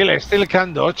down. Still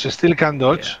can dodge.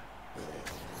 Yeah.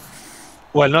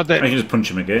 Well, not that. You can just punch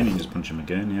him again.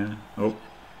 Yeah. Oh.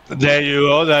 There you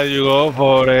go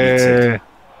for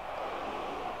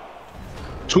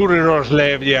 2 rerolls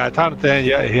left. Yeah, turn 10.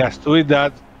 Yeah, he has to eat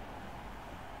that.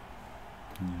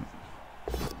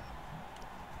 Yeah.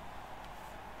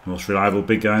 Most reliable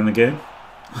big guy in the game.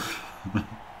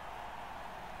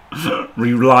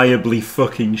 Reliably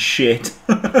fucking shit.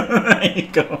 There you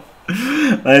go.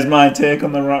 There's my take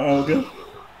on the rat ogre.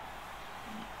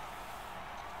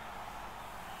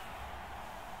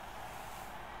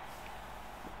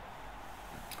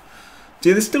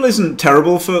 See, this still isn't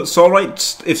terrible for Sol, right?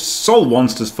 If Sol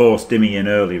wants to force Dimmy in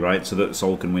early, right, so that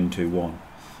Sol can win 2-1.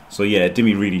 So yeah,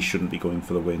 Dimmy really shouldn't be going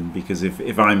for the win, because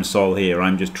if I'm Sol here,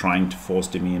 I'm just trying to force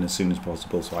Dimmy in as soon as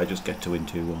possible, so I just get to win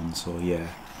 2-1. So yeah,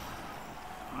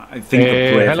 I think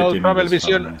the play hello, for Dimmy Travel was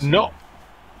Vision. nice. No,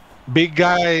 big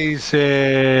guys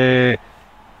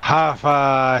have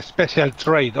a special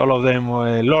trait. All of them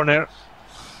learner,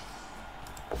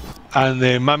 and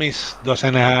the mummies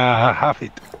doesn't have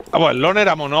it. Well, learner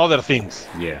among other things.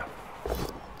 Yeah.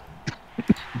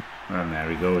 And there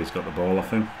we go. He's got the ball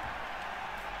off him.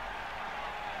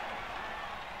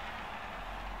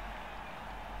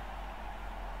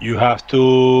 You have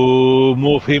to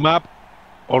move him up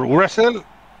or wrestle.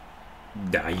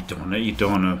 Nah, you don't know.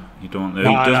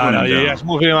 No, you just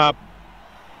move him up.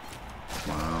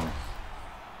 Wow.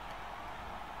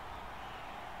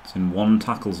 It's in 1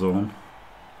 tackle zone.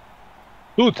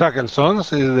 2 tackle zones.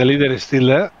 The leader is still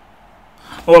there.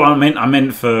 Oh, I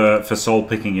meant for Sol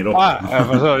picking it up.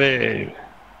 Sorry.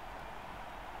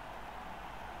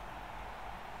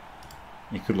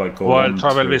 You could like go Well, on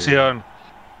travel vision.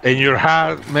 In your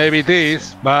heart, maybe it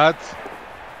is, but...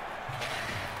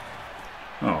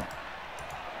 Oh.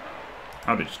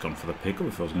 I'd have just gone for the pick-up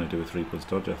if I was going to do a 3+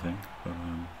 dodge, I think. But,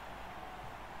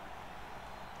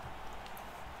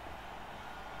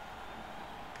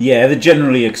 yeah, the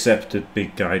generally accepted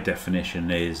big guy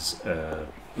definition is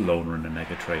loner and a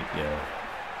nega trait, yeah.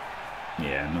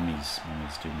 Yeah, mummies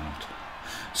do not.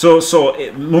 So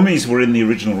mummies were in the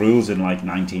original rules in like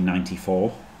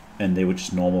 1994, and they were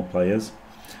just normal players.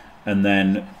 And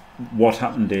then what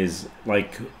happened is,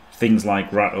 like, things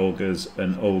like rat ogres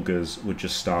and ogres were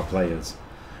just star players,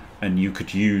 and you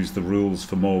could use the rules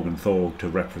for Morgan Thorg to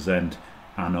represent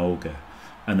an ogre.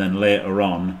 And then later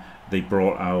on, they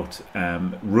brought out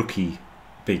rookie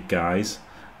big guys,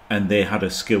 and they had a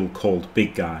skill called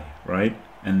big guy, right?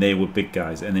 And they were big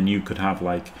guys, and then you could have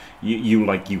like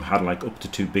you had like up to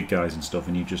 2 big guys and stuff,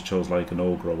 and you just chose like an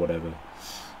ogre or whatever.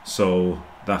 So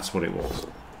that's what it was.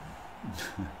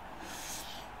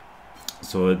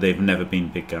 So they've never been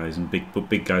big guys, but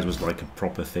big guys was like a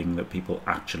proper thing that people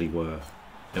actually were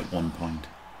at one point.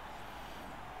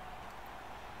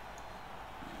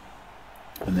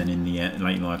 And then in the end,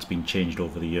 like, you know, it's been changed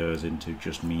over the years into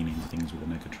just meaning things with a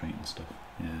nega trait and stuff.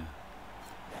 Yeah.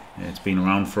 Yeah, it's been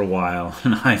around for a while,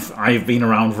 and I've been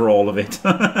around for all of it.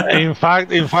 in fact,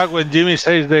 when Jimmy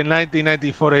says the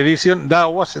 1994 edition,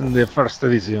 that wasn't the first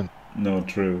edition. No,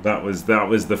 true. That was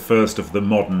the first of the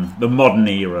modern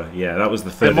era. Yeah, that was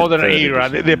the third. The modern era,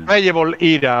 edition, the playable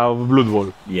era of Blood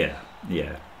Bowl. Yeah,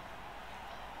 yeah.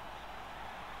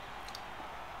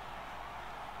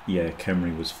 Yeah,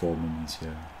 Khemri was 4 mummies, yeah.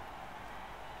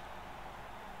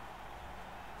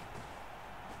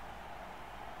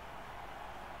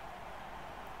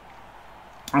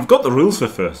 I've got the rules for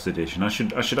first edition. I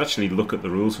should actually look at the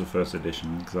rules for first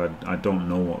edition, because I don't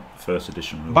know what first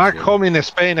edition rules Back were. home in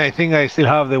Spain, I think I still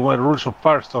have the rules of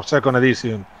first or second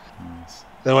edition. Nice.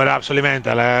 They were absolutely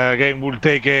mental. A game will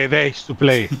take days to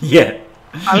play. Yeah.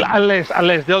 Unless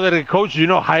the other coach,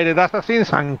 hired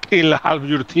assassins and kill half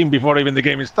your team before even the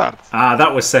game starts. Ah,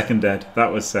 that was second Dead. That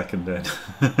was second Dead.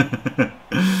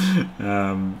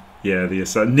 Yeah, the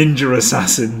ninja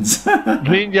assassins.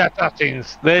 Ninja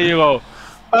assassins. There you go.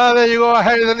 There you go. I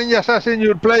hired the ninja assassin.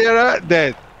 Your player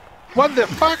dead. What the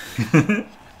fuck?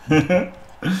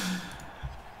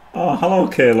 Oh, hello,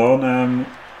 Kalon.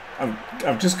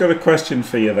 I've just got a question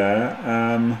for you there.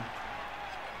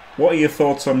 What are your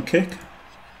thoughts on Kick?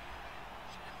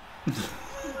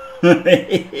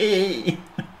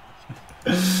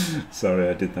 Sorry,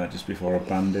 I did that just before I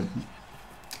banned him.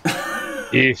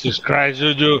 Jesus Christ,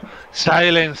 Juju.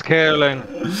 Silence, Kalen.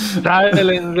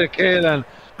 Silence the Kalen.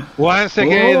 Once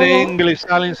again, the English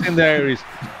silence in the Irish.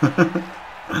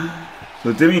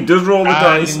 So Dimmy does roll the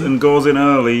dice and goes in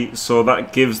early, so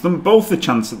that gives them both a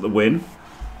chance at the win,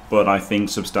 but I think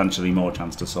substantially more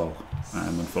chance to Sol.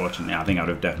 Unfortunately, I think I would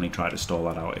have definitely tried to stall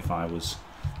that out if I was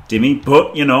Dimmy.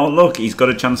 But look, he's got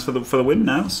a chance for the win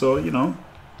now, so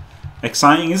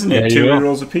exciting, isn't it? 2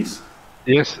 rerolls apiece.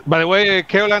 Yes. By the way,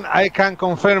 Keolan, I can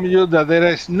confirm you that there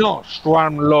is no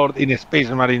Swarm Lord in Space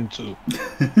Marine 2.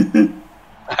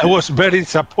 I was very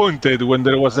disappointed when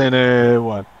there wasn't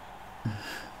one.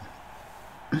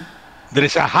 There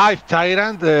is a Hive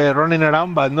Tyrant running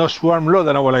around, but no Swarm Lord,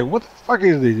 and I was like, what the fuck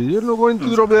is this? You're not going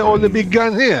to drop all the big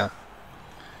guns here?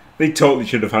 They totally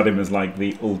should have had him as like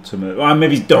the ultimate. Well,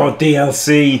 maybe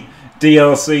DLC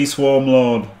Swarm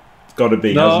Lord. It's got to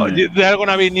be. No, there are going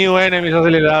to be new enemies or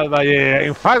something like that. But yeah,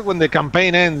 in fact, when the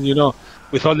campaign ends,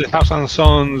 with all the Thousand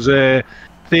Sons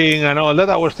thing and all that,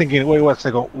 I was thinking, wait 1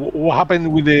 second, what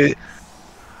happened with the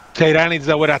Tyranids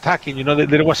that were attacking?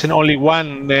 There wasn't only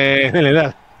one like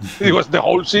that. It was the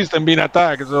whole system being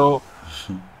attacked, so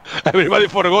everybody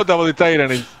forgot about the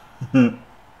Tyranids.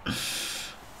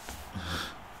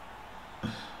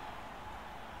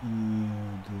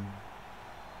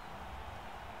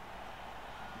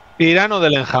 Tirano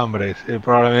del Enjambres,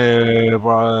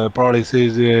 probably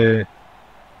says.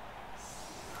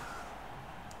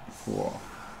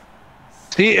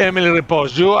 See, Emily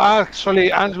Repos, you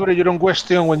actually answered your own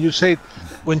question when you said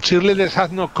when cheerleaders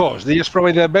have no cost, they just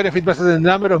provide a benefit based on the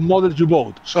number of models you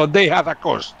bought, so they have a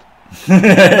cost.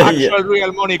 Actual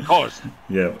real money cost.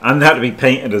 Yeah, and they had to be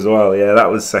painted as well. Yeah,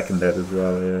 that was second Dead as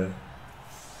well. Yeah,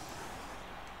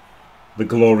 the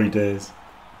glory days.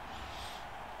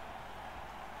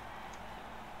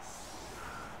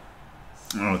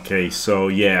 Okay, so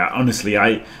yeah, honestly,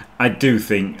 I do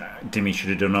think Dimmy should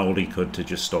have done all he could to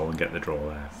just stall and get the draw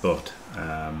there. But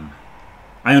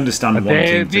I understand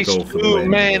wanting to go for the win. These two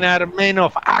men are men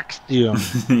of action.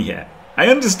 Yeah, I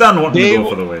understand wanting to go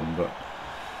for the win, but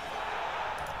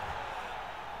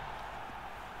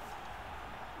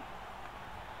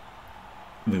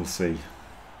we'll see.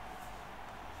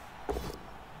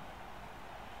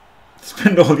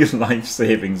 Spend all your life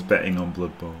savings betting on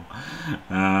Blood Bowl.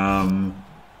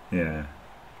 Yeah.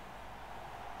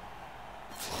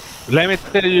 Let me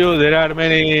tell you, there are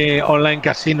many online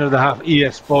casinos that have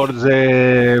eSports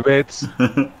bets.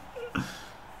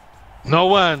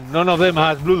 None of them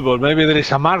has Blood Bowl. Maybe there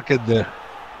is a market there.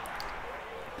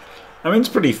 I mean, it's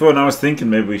pretty fun. I was thinking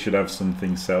maybe we should have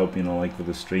something set up, you know, like with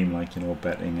a stream, like, you know,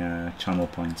 betting channel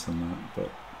points and that. But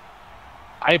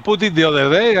I put it the other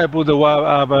day. I put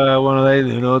up one of them,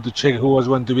 you know, to check who was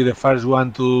going to be the first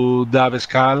one to dab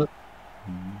Skull.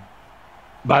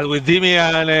 But with Dimmy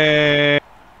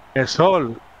and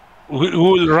Sol, we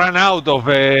will run out of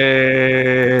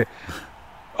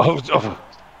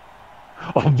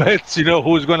bets. You know,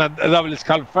 who's gonna double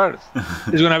Skull first?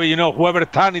 It's gonna be, you know, whoever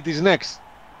turn it is next.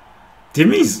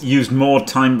 Dimmy's used more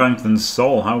time bank than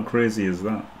Sol. How crazy is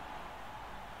that?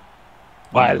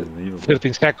 Well,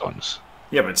 13 seconds.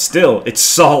 Yeah, but still, it's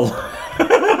Sol.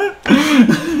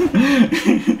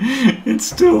 It's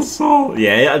still Sol.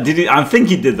 Yeah, did he? I think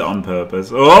he did that on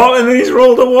purpose. Oh, and then he's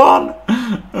rolled a 1.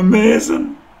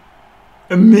 Amazing.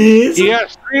 Amazing. He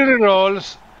has 3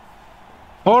 rerolls,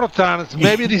 4 turns.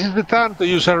 Maybe this is the turn to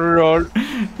use a reroll.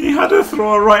 He had a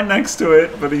thrower right next to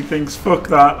it, but he thinks, fuck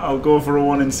that, I'll go for a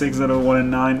 1 in 6 and a 1 in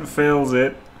 9. Fails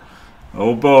it.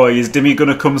 Oh boy, is Dimmy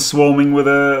gonna come swarming with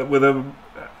a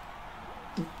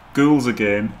ghouls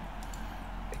again?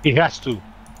 He has to.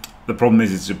 The problem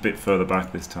is it's a bit further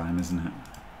back this time, isn't it?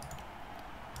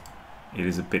 It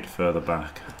is a bit further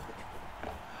back.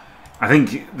 I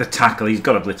think the tackle, he's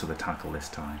got to blitz with the tackle this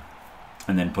time.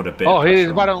 And then put a bit. Oh,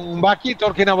 here's Baron Bucky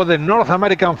talking about the North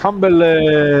American fumble.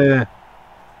 Oh,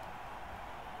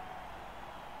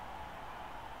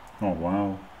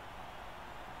 wow.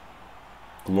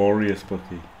 Glorious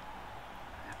Bucky.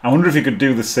 I wonder if you could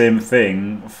do the same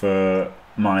thing for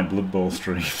my Blood Bowl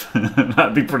stream.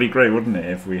 That'd be pretty great, wouldn't it,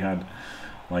 if we had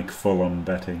like full-on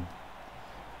betting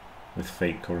with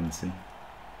fake currency.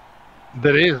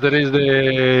 There is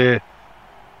the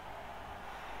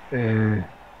if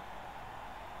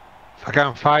I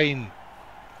can find.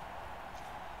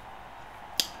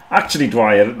 Actually,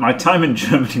 Dwyer, my time in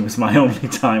Germany was my only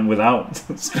time without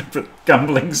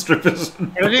gambling strippers.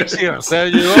 Predictions. There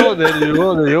you go. There you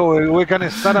go. There you go. We can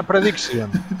start a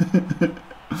prediction.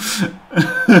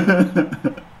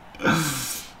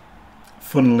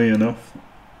 Funnily enough.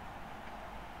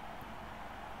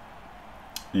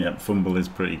 Yeah, Fumble is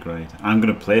pretty great. I'm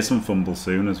going to play some Fumble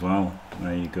soon as well.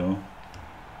 There you go.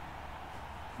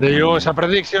 There you go. It's a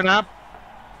prediction up.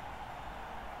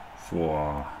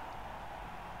 Wow.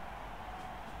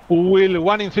 Who will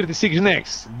 1 in 36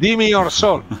 next? Dimmy or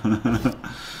Sol?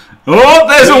 Oh,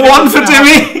 there's a 1 for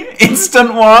Dimmy!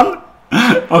 Instant 1!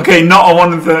 Okay, not a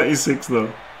 1 in 36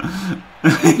 though.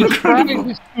 Incredible.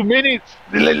 These 2 minutes.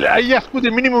 I just put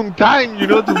the minimum time, you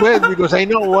know, to bet because I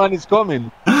know 1 is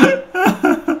coming.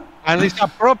 And it's a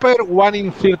proper 1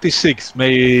 in 36.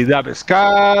 Maybe double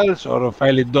skulls or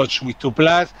fairly dodge with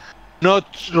 2+.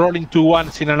 Not rolling 2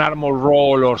 1s in an armor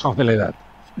roll or something like that.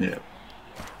 Yeah.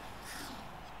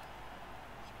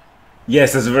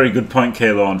 Yes, that's a very good point,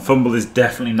 Kalon. Fumble is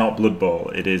definitely not Blood Bowl.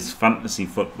 It is fantasy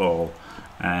football,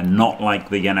 and not like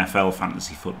the NFL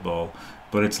fantasy football.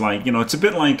 But it's like, you know, it's a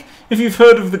bit like, if you've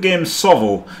heard of the game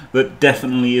Sovel, that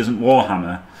definitely isn't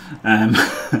Warhammer,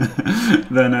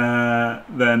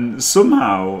 then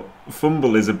somehow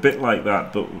Fumble is a bit like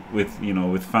that, but with, you know,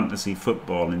 with fantasy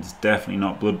football, and it's definitely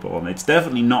not Blood Bowl, and it's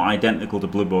definitely not identical to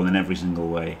Blood Bowl in every single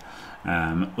way,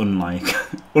 unlike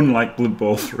Blood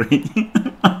Bowl 3.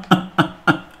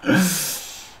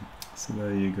 So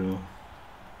there you go.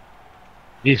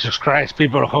 Jesus Christ,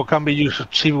 people, how can we use so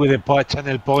cheap with the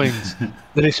channel points?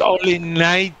 There is only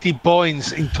 90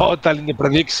 points in total in the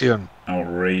prediction.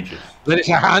 Outrageous. There is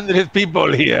 100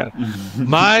 people here.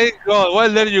 My God.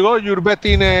 Well, there you go. Your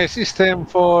betting system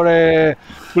for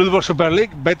Blood Bowl Super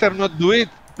League. Better not do it.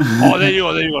 Oh, there you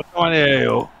go. There you go. Come on, there you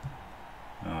go.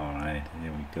 All right,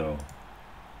 here we go.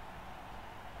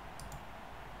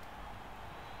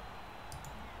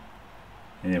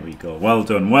 Here we go. Well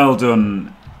done. Well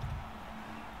done.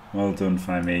 Well done,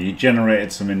 Faemir. You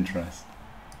generated some interest.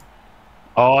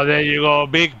 Oh, there you go.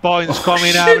 Big points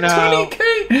coming up now.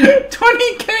 20k!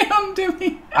 20k on on,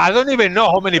 Dimmy. I don't even know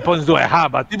how many points do I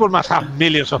have, but people must have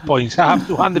millions of points. I have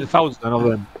 200,000 of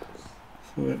them.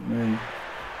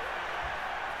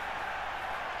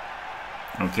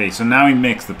 Okay, so now he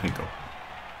makes the pickle.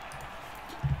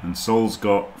 And Sol's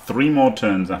got 3 more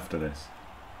turns after this.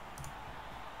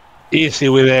 Easy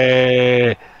with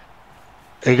the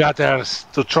gutters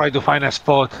to try to find a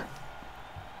spot.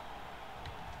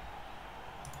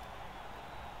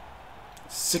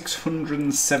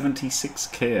 676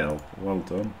 kale. Well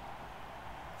done.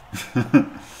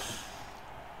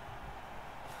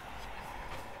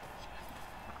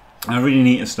 I really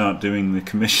need to start doing the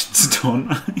commissions, don't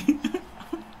I?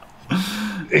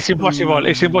 It's impossible.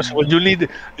 It's impossible. You need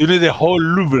the whole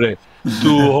Louvre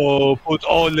to put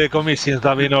all the commissions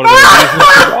that in order.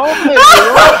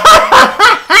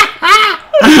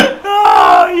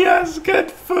 Oh yes, get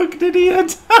fucked,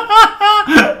 idiot!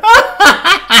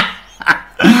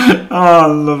 Oh, I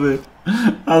love it.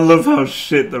 I love how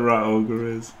shit the rat ogre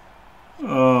is.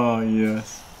 Oh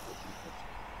yes.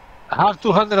 I have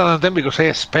 210 because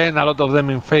I spent a lot of them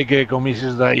in fake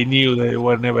commissions that I knew they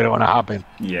were never gonna happen.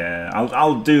 Yeah,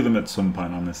 I'll do them at some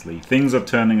point. Honestly, things are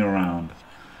turning around.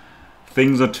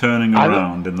 Things are turning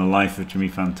around in the life of Jimmy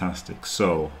Fantastic.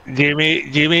 So, Jimmy,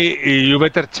 you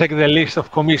better check the list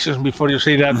of commissions before you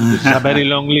say that. It's a very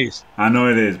long list. I know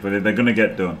it is, but they're gonna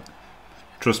get done.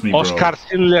 Trust me, bro. Oscar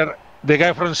Schindler, the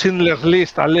guy from Schindler's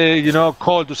List, I'll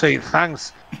call to say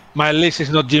thanks. My list is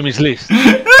not Jimmy's list.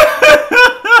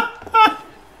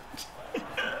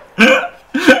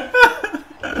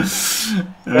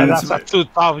 That's a too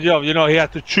tough job, he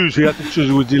had to choose. He had to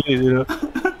choose which list,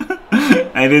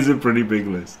 It is a pretty big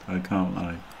list. I can't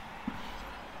lie.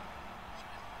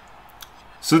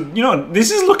 So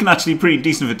this is looking actually pretty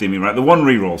decent for Dimmy, right? The one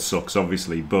reroll sucks,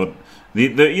 obviously, but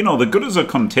the gutters are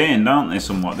contained, aren't they?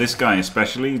 Somewhat. This guy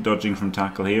especially dodging from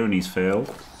tackle here, and he's failed.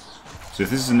 So if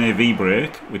this is an AV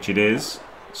break, which it is,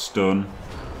 stun.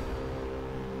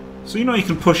 So you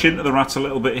can push into the rats a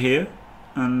little bit here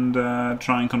and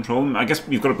try and control them. I guess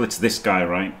you've got to blitz this guy,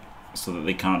 right? So that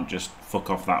they can't just fuck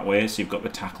off that way. So you've got the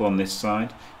tackle on this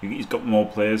side. He's got more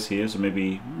players here, so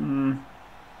maybe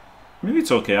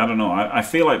it's okay. I don't know. I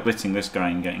feel like blitzing this guy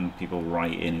and getting people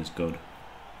right in is good.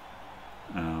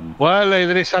 Well,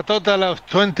 there is a total of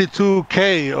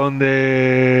 22k on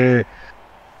the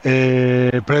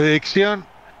prediction,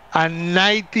 and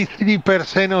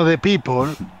 93% of the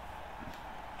people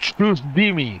choose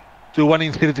Dimmy to 1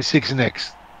 in 36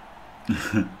 next.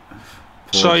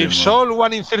 So if Sol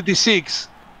 1 in 36,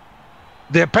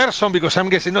 the person, because I'm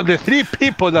guessing the 3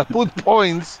 people that put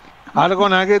points are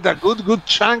gonna get a good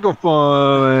chunk of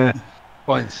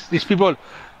points. These people,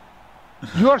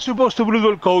 you are supposed to Blood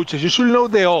Bowl coaches. You should know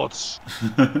the odds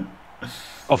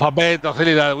of a bet or something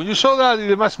like that. When you saw that,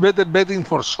 you must better betting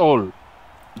for Sol.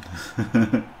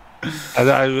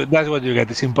 That's what you get.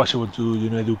 It's impossible to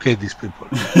educate these people.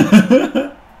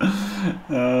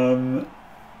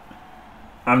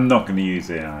 I'm not going to use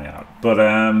AI out, but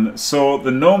so the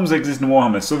gnomes exist in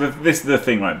Warhammer. So this is the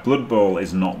thing, right? Blood Bowl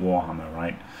is not Warhammer,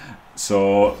 right?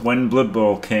 So when Blood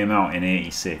Bowl came out in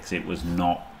 '86, it was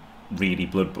not really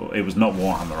Blood Bowl. It was not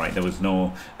Warhammer, right? There was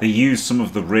no. They used some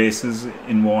of the races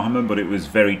in Warhammer, but it was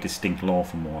very distinct lore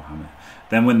from Warhammer.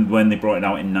 Then when they brought it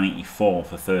out in '94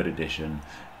 for 3rd edition,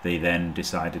 they then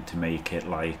decided to make it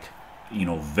like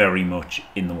very much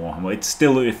in the Warhammer. It's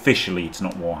still officially it's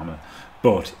not Warhammer.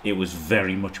 But it was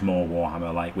very much more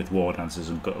Warhammer, like with War Dancers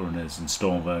and Gut Runners and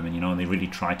Storm Vermin, and they really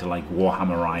tried to like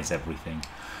Warhammerize everything.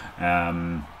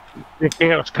 The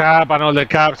Chaos Cap and all the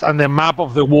caps, and the map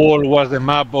of the wall was the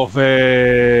map of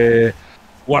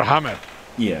Warhammer.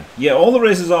 Yeah, all the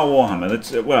races are Warhammer.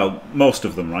 That's most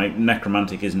of them, right?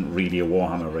 Necromantic isn't really a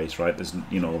Warhammer race, right? There's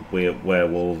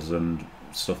werewolves and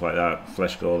stuff like that.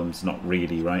 Flesh golems, not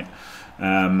really, right?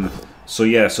 So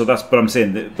that's. But I'm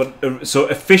saying that. But so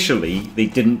officially, they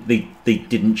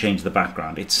didn't change the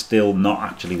background. It's still not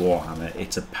actually Warhammer.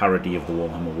 It's a parody of the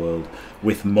Warhammer world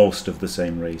with most of the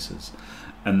same races.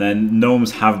 And then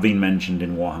gnomes have been mentioned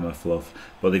in Warhammer fluff,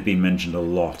 but they've been mentioned a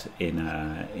lot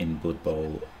in Blood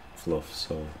Bowl fluff.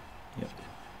 So yeah.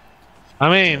 I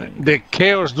mean, the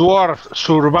Chaos Dwarfs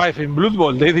survive in Blood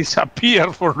Bowl. They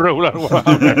disappear for regular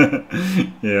Warhammer.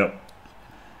 Yeah.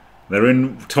 They're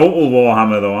in total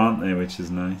Warhammer though, aren't they? Which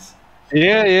is nice.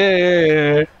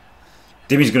 Yeah.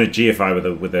 Dimmy's going to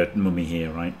GFI with a mummy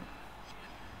here, right?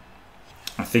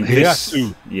 I think this.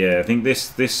 Yeah, I think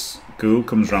this ghoul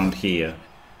comes round here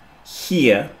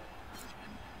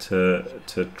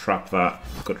to trap that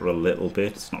gutter a little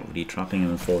bit. It's not really trapping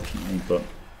him, unfortunately, but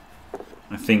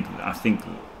I think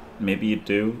maybe you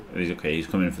do. He's okay. He's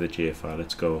coming for the GFI.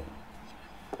 Let's go.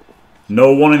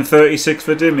 No 1 in 36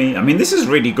 for Dimmy. I mean, this is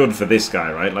really good for this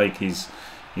guy, right? Like he's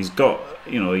got,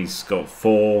 you know, he's got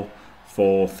 4,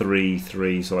 4, 3,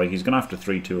 3. So like he's gonna have to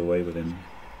 3-2 away with him,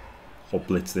 or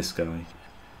blitz this guy. And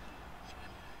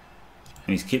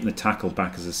he's keeping the tackle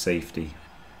back as a safety.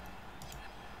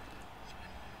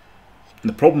 And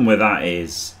the problem with that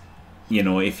is, you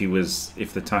know, if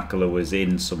the tackler was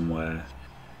in somewhere,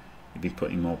 he'd be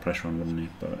putting more pressure on, wouldn't he?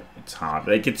 But it's hard.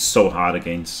 Like, it's so hard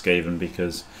against Skaven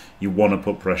because you want to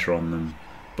put pressure on them,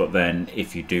 but then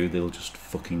if you do, they'll just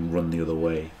fucking run the other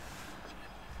way.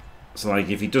 So like,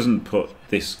 if he doesn't put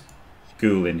this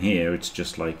ghoul in here, it's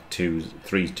just like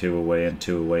 3-2 away and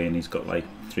 2 away, and he's got like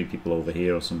 3 people over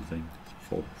here or something,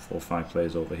 4 or 5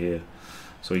 players over here.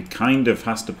 So he kind of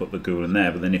has to put the ghoul in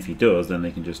there, but then if he does, then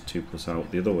they can just 2+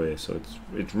 out the other way. So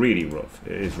it's really rough.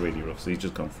 It is really rough. So he's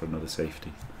just gone for another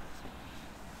safety.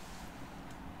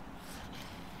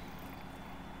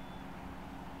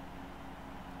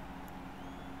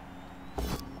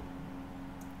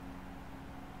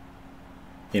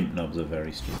 Imp knobs are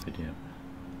very stupid, yeah.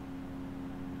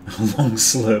 A long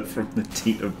slurp from the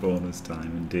teat of bonus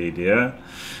time, indeed, yeah.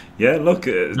 Yeah, look,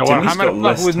 Timmy's got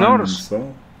less time than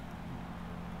Saul.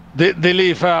 They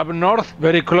live up north,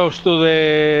 very close to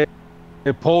the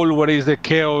pole where is the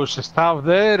chaos stuff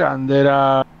there, and they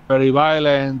are very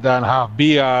violent and have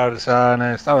beards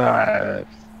and stuff.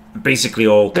 Basically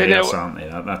all chaos, aren't they?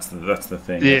 That's the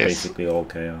thing. Yes. They're basically all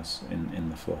chaos in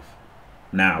the fluff.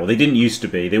 Now, they didn't used to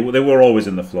be. They were always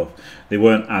in the fluff. They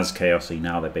weren't as chaosy.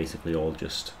 Now they're basically all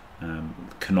just...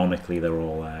 canonically, they're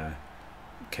all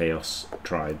chaos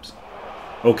tribes.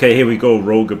 Okay, here we go.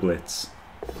 Roger Blitz.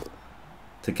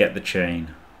 To get the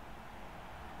chain.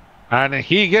 And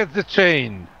he gets the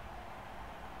chain.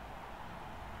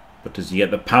 But does he get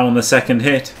the power on the second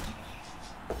hit?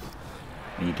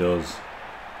 He does.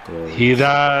 Glorious. He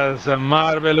does. A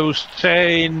marvelous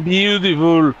chain.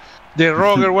 Beautiful. The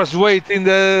Roger was waiting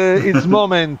its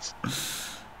moment.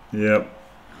 Yep.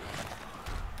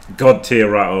 God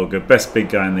tier Rat Ogre. Best big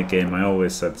guy in the game. I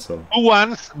always said so.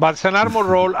 Once, but it's an armor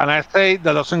roll, and I say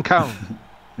that doesn't count.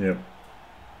 Yep.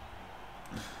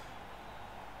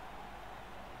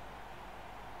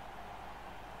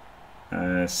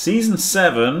 Season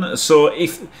 7. So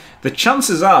if the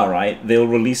chances are right, they'll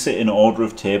release it in order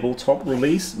of tabletop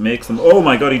release. Makes them. Oh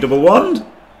my god! He double wand.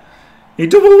 He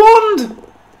double wand.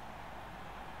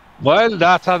 Well,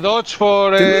 that's a dodge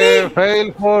for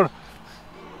fail for.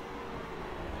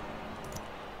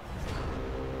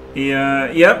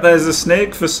 Yeah, yep, there's a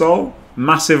snake for Sol.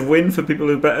 Massive win for people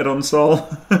who betted on Sol.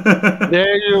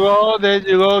 There you go, there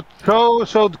you go.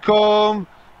 Shows outcome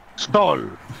Sol.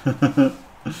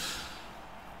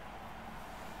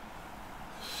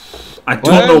 I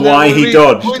don't know why he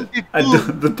dodged.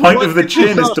 The point of the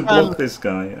chain is to block this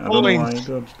guy. I don't know why he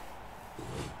dodged.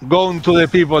 Going to the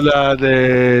people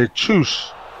that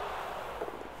choose.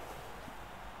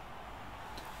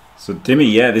 So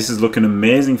Dimmy, yeah, this is looking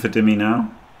amazing for Dimmy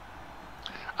now.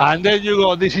 And there you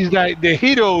go. This is like the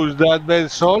heroes that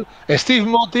bet Sol. Steve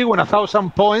Motti with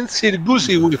 1,000 points, Sir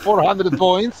Goosey with 400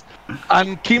 points,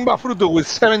 and Kimba Fruto with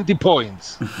 70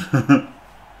 points. I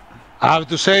have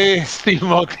to say, Steve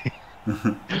Motti.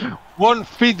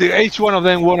 150, each one of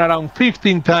them won around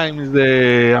 15 times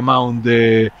the amount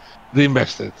they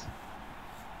invested.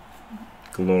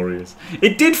 Glorious.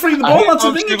 It did free the ball. That's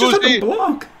the thing. He just had the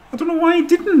block. I don't know why he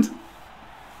didn't.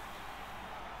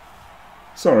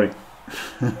 Sorry.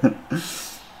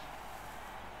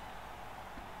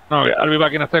 No, I'll be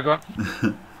back in a second.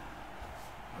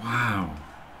 Wow.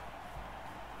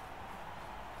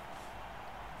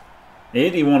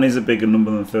 81 is a bigger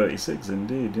number than 36,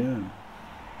 indeed, yeah.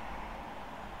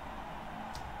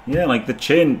 Yeah, like the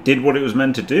chain did what it was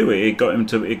meant to do. It got him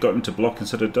to block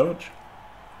instead of dodge.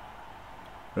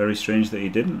 Very strange that he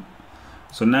didn't.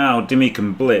 So now Dimmy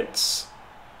can blitz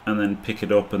and then pick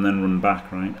it up and then run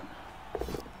back, right?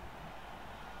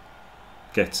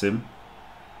 Gets him.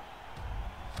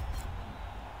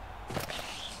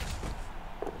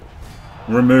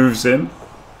 Removes him.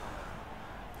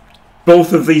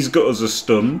 Both of these gutters are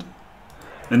stunned.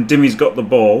 And Dimmy's got the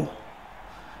ball.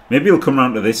 Maybe he'll come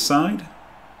round to this side.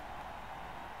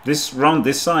 This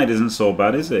side isn't so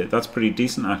bad, is it? That's pretty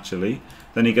decent, actually.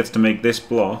 Then he gets to make this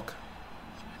block.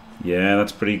 Yeah,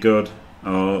 that's pretty good.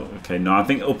 Oh, okay. No, I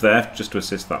think up there just to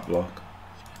assist that block.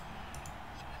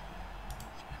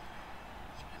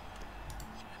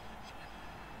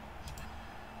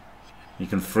 You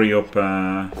can free up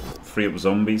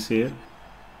zombies here.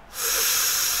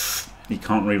 You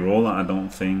can't re-roll that, I don't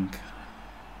think.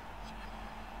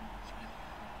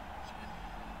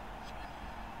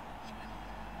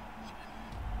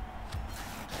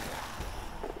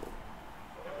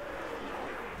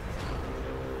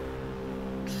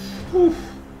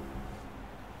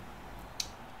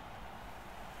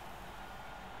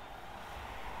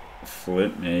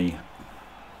 Flip me.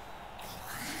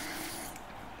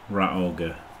 Rat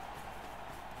Ogre.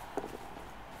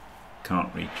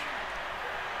 Can't reach.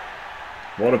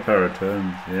 What a pair of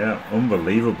turns. Yeah,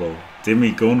 unbelievable.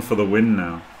 Dimmy going for the win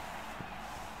now.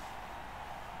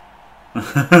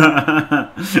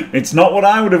 It's not what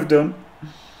I would have done.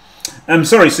 I'm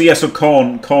sorry, so yeah, so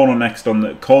Khorne are next on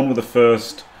the... Khorne were the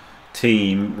first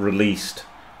team released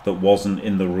that wasn't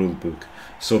in the rulebook.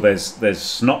 So there's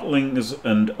Snotlings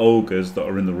and Ogres that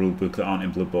are in the rulebook that aren't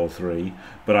in Blood Bowl 3,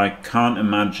 but I can't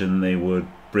imagine they would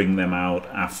bring them out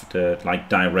after, like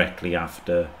directly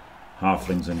after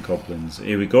Halflings and Goblins.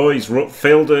 Here we go, he's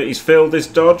failed this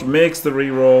dodge, makes the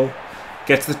reroll,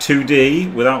 gets the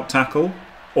 2D without tackle,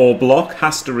 or block,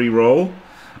 has to reroll,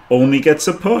 only gets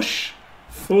a push.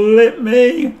 Flip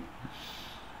me.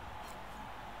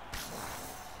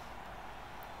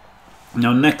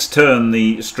 Now next turn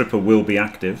the stripper will be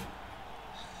active.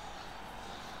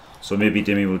 So maybe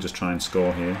Dimmy will just try and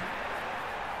score here.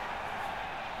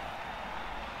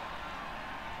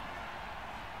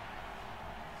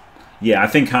 Yeah, I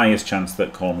think highest chance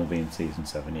that Khorne will be in Season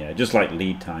 7, yeah. Just like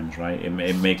lead times, right? It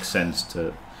makes sense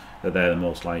that they're the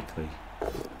most likely.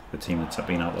 The team that's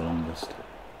been out the longest.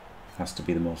 Has to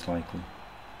be the most likely.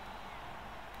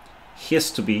 Has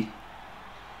to be.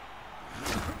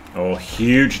 Oh,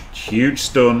 huge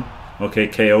stun. Okay,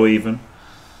 KO even.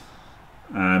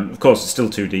 Of course, it's still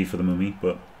 2D for the mummy,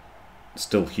 but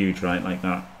still huge, right? Like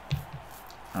that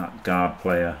guard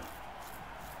player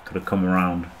could have come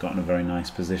around, got in a very nice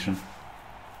position.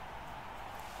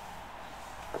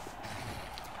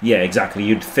 Yeah, exactly.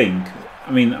 You'd think.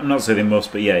 I mean, I'm not saying they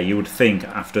must, but yeah, you would think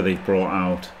after they've brought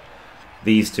out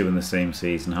these two in the same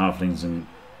season, Halflings and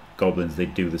Goblins,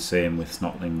 they'd do the same with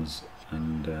Snotlings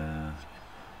and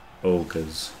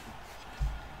Ogres.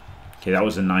 Okay, that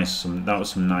was some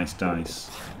nice dice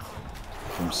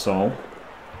from Sol.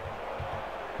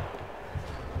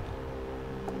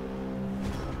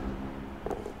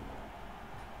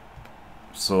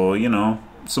 So, you know,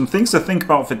 some things to think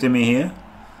about for Dimmy here.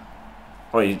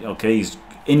 Oh, okay, he's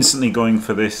instantly going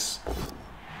for this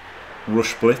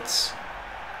rush blitz.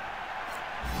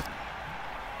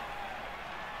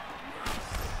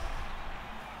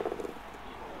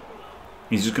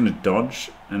 He's just going to dodge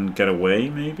and get away,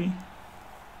 maybe?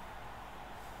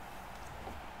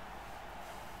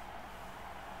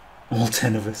 All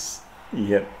 10 of us.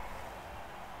 Yep.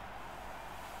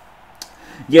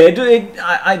 Yeah,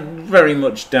 I very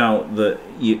much doubt that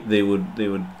they would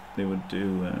do.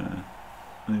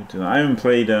 I haven't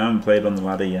played on the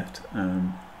ladder yet.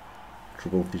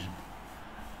 Trouble Vision.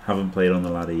 Haven't played on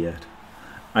the ladder yet.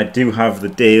 I do have the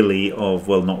daily of,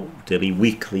 well, not daily,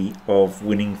 weekly of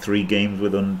winning 3 games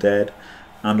with Undead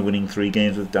and winning 3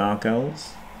 games with Dark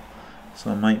Elves.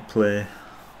 So I might play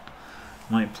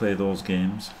those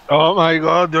games. Oh my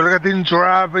God! You're getting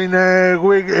trapped in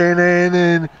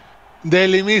in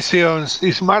daily missions.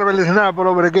 It's marvelous snap all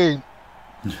over again.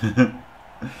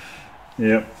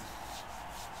 Yep.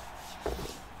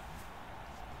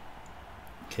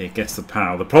 Okay, gets the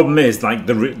power. The problem is, like,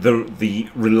 the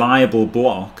reliable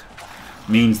block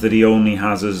means that he only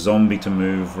has a zombie to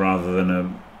move rather than a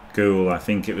ghoul. I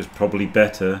think it was probably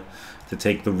better to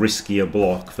take the riskier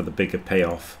block for the bigger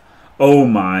payoff. Oh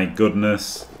my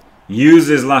goodness. Use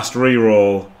his last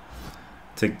reroll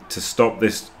to stop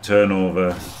this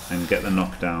turnover and get the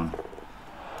knockdown.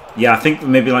 Yeah, I think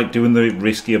maybe like doing the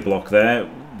riskier block there,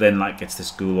 then like gets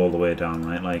this ghoul all the way down,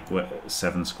 right? Like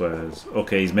 7 squares.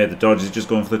 Okay, he's made the dodge. He's just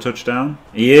going for the touchdown.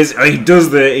 He is. He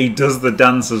does the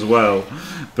dance as well,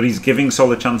 but he's giving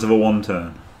Sol a chance of a 1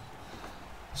 turn.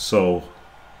 So,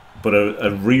 but a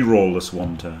reroll-less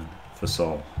 1 turn for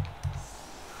Sol.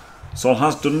 Sol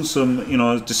has done some, you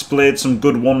know, displayed some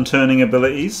good 1-turning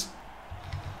abilities.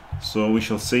 So we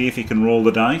shall see if he can roll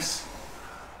the dice.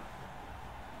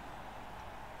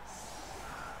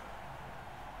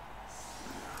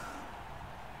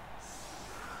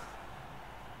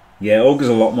 Yeah, Ogre's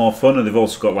a lot more fun, and they've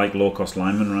also got like low-cost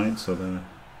linemen, right? So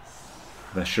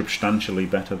they're substantially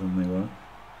better than they were.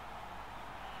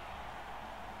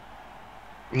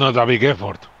 Not a big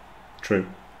effort. True.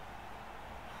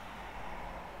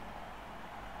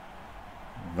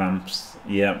 Vamps,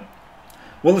 yeah.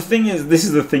 Well, the thing is, this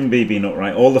is the thing, BB Nut,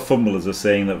 right? All the fumblers are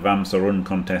saying that Vamps are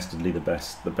uncontestedly the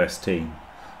best team,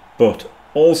 but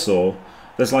also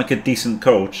there's like a decent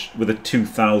coach with a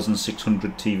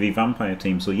 2,600 TV vampire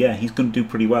team. So yeah, he's going to do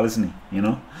pretty well, isn't he? You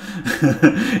know,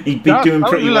 he'd be doing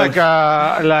pretty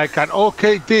well. Like an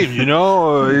okay team, you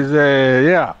know.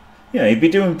 Yeah. Yeah, he'd be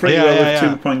doing pretty well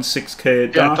with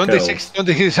 2.6k Dark Elves. 26,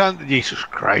 26, Jesus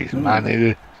Christ,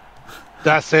 man.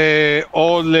 That's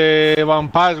all the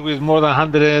vampires with more than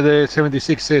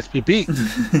 176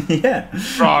 SPP. Yeah,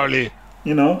 probably.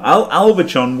 You know,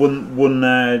 Alvachon won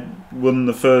the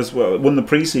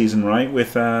preseason, right,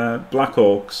 with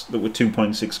Blackhawks that were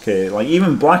 2.6k. Like,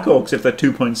 even Blackhawks, if they're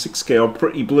 2.6k, are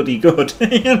pretty bloody good.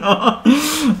 You know,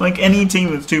 like any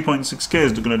team that's 2.6k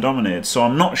is going to dominate. So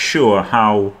I'm not sure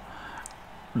how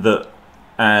the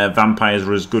vampires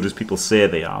are as good as people say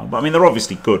they are. But I mean, they're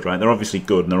obviously good, right? They're obviously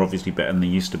good, and they're obviously better than they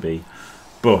used to be.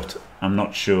 But I'm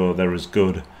not sure they're as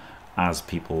good as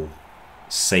people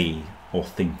say or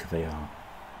think they are.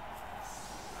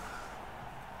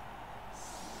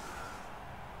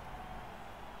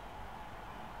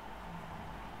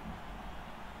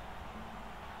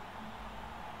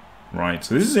 Right,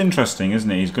 so this is interesting,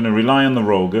 isn't it? He's going to rely on the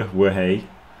Roger, Wahey,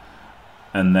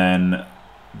 and then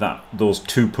those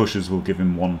 2 pushes will give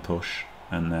him 1 push,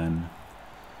 and then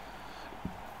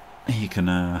he can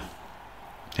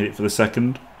hit it for the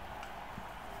second.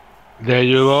 There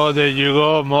you go, there you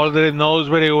go. Mordred knows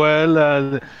very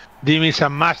well. Dimmy's a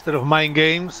master of mind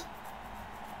games.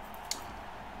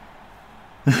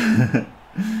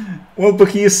 Well,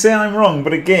 Bucky, you say I'm wrong,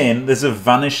 but again, there's a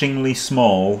vanishingly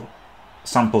small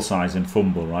sample size in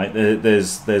Fumble, right?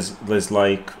 There's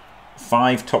like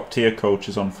 5 top tier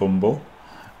coaches on Fumble,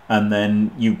 and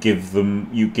then you give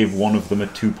one of them a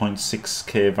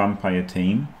 2.6k vampire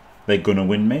team. They're gonna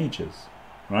win majors,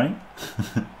 right?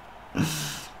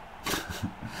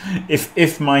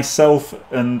 If myself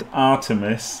and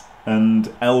Artemis and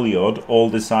Elyod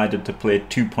all decided to play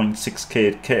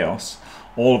 2.6k Chaos,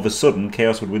 all of a sudden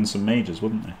Chaos would win some majors,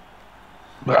 wouldn't they?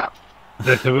 Well,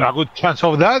 there's a good chance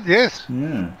of that, yes.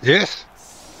 Yeah. Yes.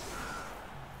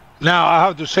 Now, I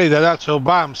have to say that also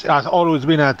BAMS has always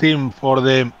been a team for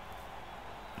the...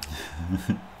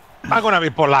 I'm going to be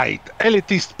polite.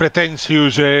 Elitist,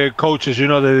 pretentious coaches, you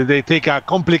know, they take a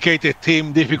complicated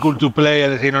team, difficult to play,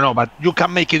 and they say, no, but you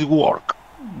can make it work.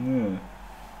 Yeah.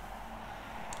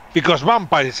 Because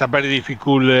Vampire is a very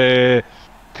difficult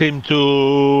team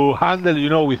to handle, you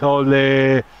know, with all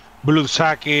the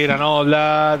bloodsucker and all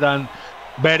that, and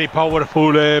very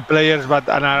powerful players, but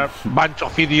and a bunch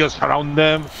of idiots around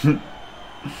them.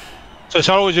 So it's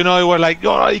always, you know, it was like,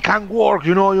 oh, it can't work,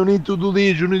 you know, you need to do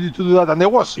this, you need to do that. And there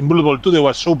was, in Blood Bowl 2, there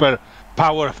was super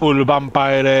powerful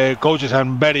vampire coaches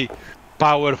and very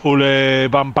powerful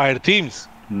vampire teams.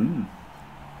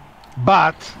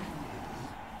 But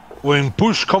when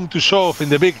push come to shove in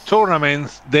the big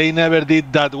tournaments, they never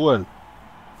did that well.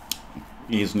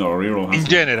 He's not a hero, in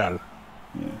general.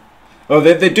 Yeah. Oh,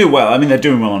 they do well. I mean, they're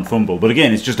doing well on Fumble, but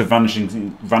again, it's just a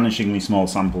vanishingly small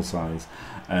sample size,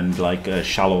 and like a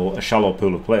shallow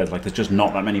pool of players. Like, there's just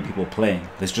not that many people playing.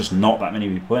 There's just not that many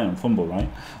people playing on Fumble, right?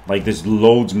 Like, there's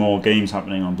loads more games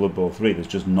happening on Blood Bowl 3. There's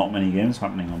just not many games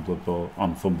happening on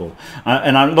Fumble.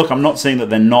 Look, I'm not saying that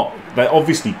they're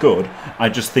obviously good. I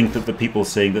just think that the people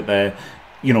saying that they're,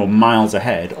 you know, miles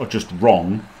ahead are just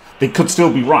wrong. They could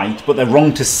still be right, but they're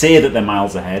wrong to say that they're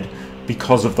miles ahead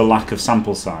because of the lack of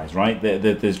sample size, right?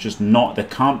 There's just not, there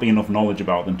can't be enough knowledge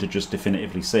about them to just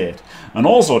definitively say it. And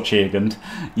also, Chagand,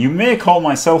 you may call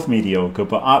myself mediocre,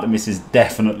 but Artemis is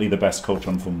definitely the best coach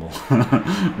on Fumble.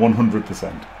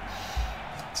 100%.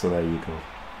 So there you go.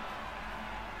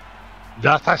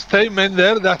 That's a statement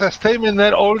there. That's a statement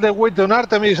there. All the weight on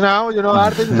Artemis now. You know,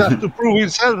 Artemis has to prove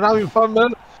himself now in Fumble.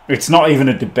 It's not even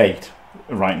a debate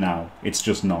right now. It's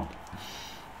just not.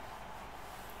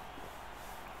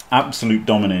 Absolute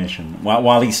domination.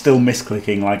 While he's still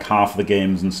misclicking like half the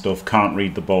games and stuff, can't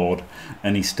read the board,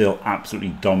 and he's still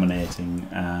absolutely dominating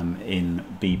in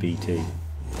BBT.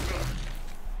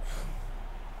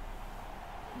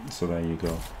 So there you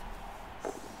go.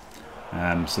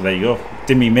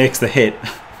 Dimmy makes the hit,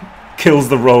 kills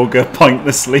the Roger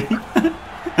pointlessly.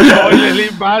 Pointlessly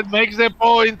bad, makes the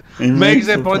point. Makes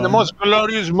the point. The most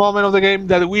glorious moment of the game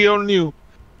that we all knew.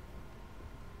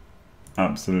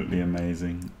 Absolutely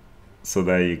amazing. So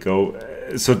there you go.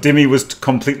 So Dimmy was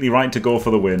completely right to go for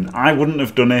the win. I wouldn't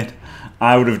have done it.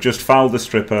 I would have just fouled the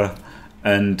stripper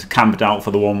and camped out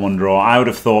for the 1-1 draw. I would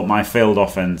have thought my failed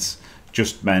offense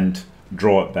just meant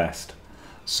draw at best.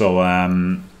 So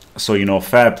you know,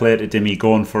 fair play to Dimmy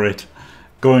going for it,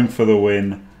 going for the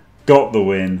win, got the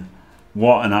win.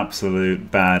 What an absolute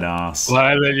badass.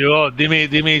 Well, there you go.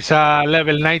 Dimmy is a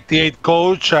level 98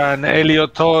 coach, and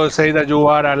Elliot say that you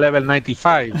are a level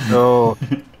 95. So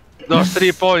those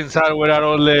 3 points are where are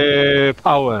all the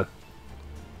power.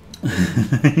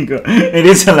 It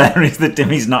is hilarious that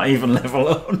Dimmy's not even level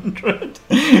 100.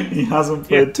 He hasn't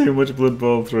played too much Blood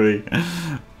Bowl 3.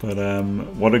 But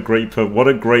what a great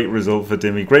result for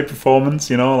Dimmy. Great performance,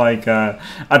 you know. Like I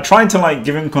tried to like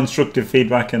give him constructive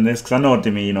feedback in this because I know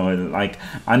Dimmy, you know, like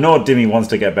I know Dimmy wants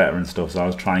to get better and stuff. So I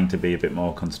was trying to be a bit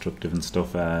more constructive and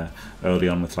stuff early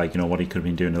on with like, you know, what he could have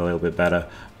been doing a little bit better.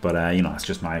 But, you know, that's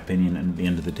just my opinion. And at the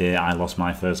end of the day, I lost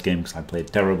my first game because I played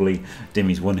terribly.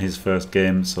 Dimmy's won his first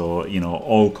game. So, you know,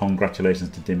 all congratulations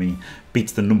to Dimmy.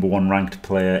 Beats the #1 ranked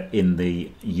player in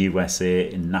the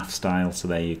USA in NAF style. So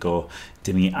there you go.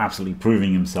 Dimmy absolutely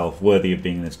proving himself worthy of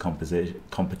being in this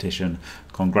competition.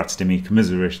 Congrats, Dimmy.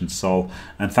 Commiserations, Sol.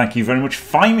 And thank you very much,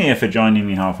 Faemir, for joining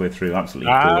me halfway through.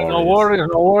 Absolutely glorious. No worries,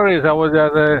 no worries. I was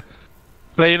just...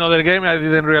 playing another game, I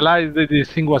didn't realize that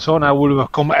this thing was on. I would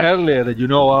have come earlier. You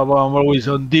know, I'm always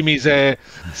on Dimmy's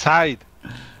side.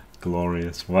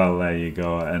 Glorious. Well, there you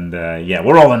go. And yeah,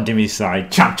 we're all on Dimmy's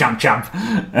side. Champ, champ, champ.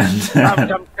 And,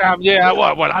 champ. Yeah,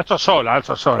 well, also Sol.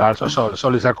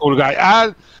 Sol is a cool guy.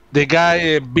 And the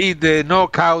guy beat the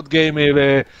knockout game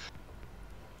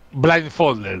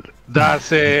blindfolded.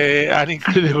 That's an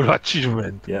incredible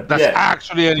achievement. Yeah. That's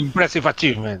actually an impressive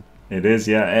achievement. It is,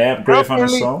 yeah. Great fan of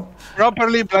Sol.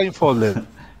 Properly blindfolded.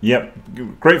 Yep,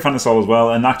 great fan of Sol as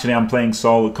well. And actually, I'm playing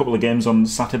Sol a couple of games on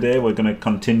Saturday. We're going to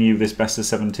continue this best of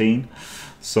 17.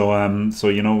 So, so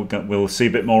you know, we'll see a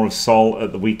bit more of Sol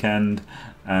at the weekend.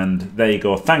 And there you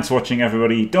go. Thanks for watching,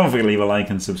 everybody. Don't forget to leave a like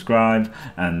and subscribe.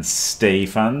 And stay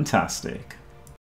fantastic.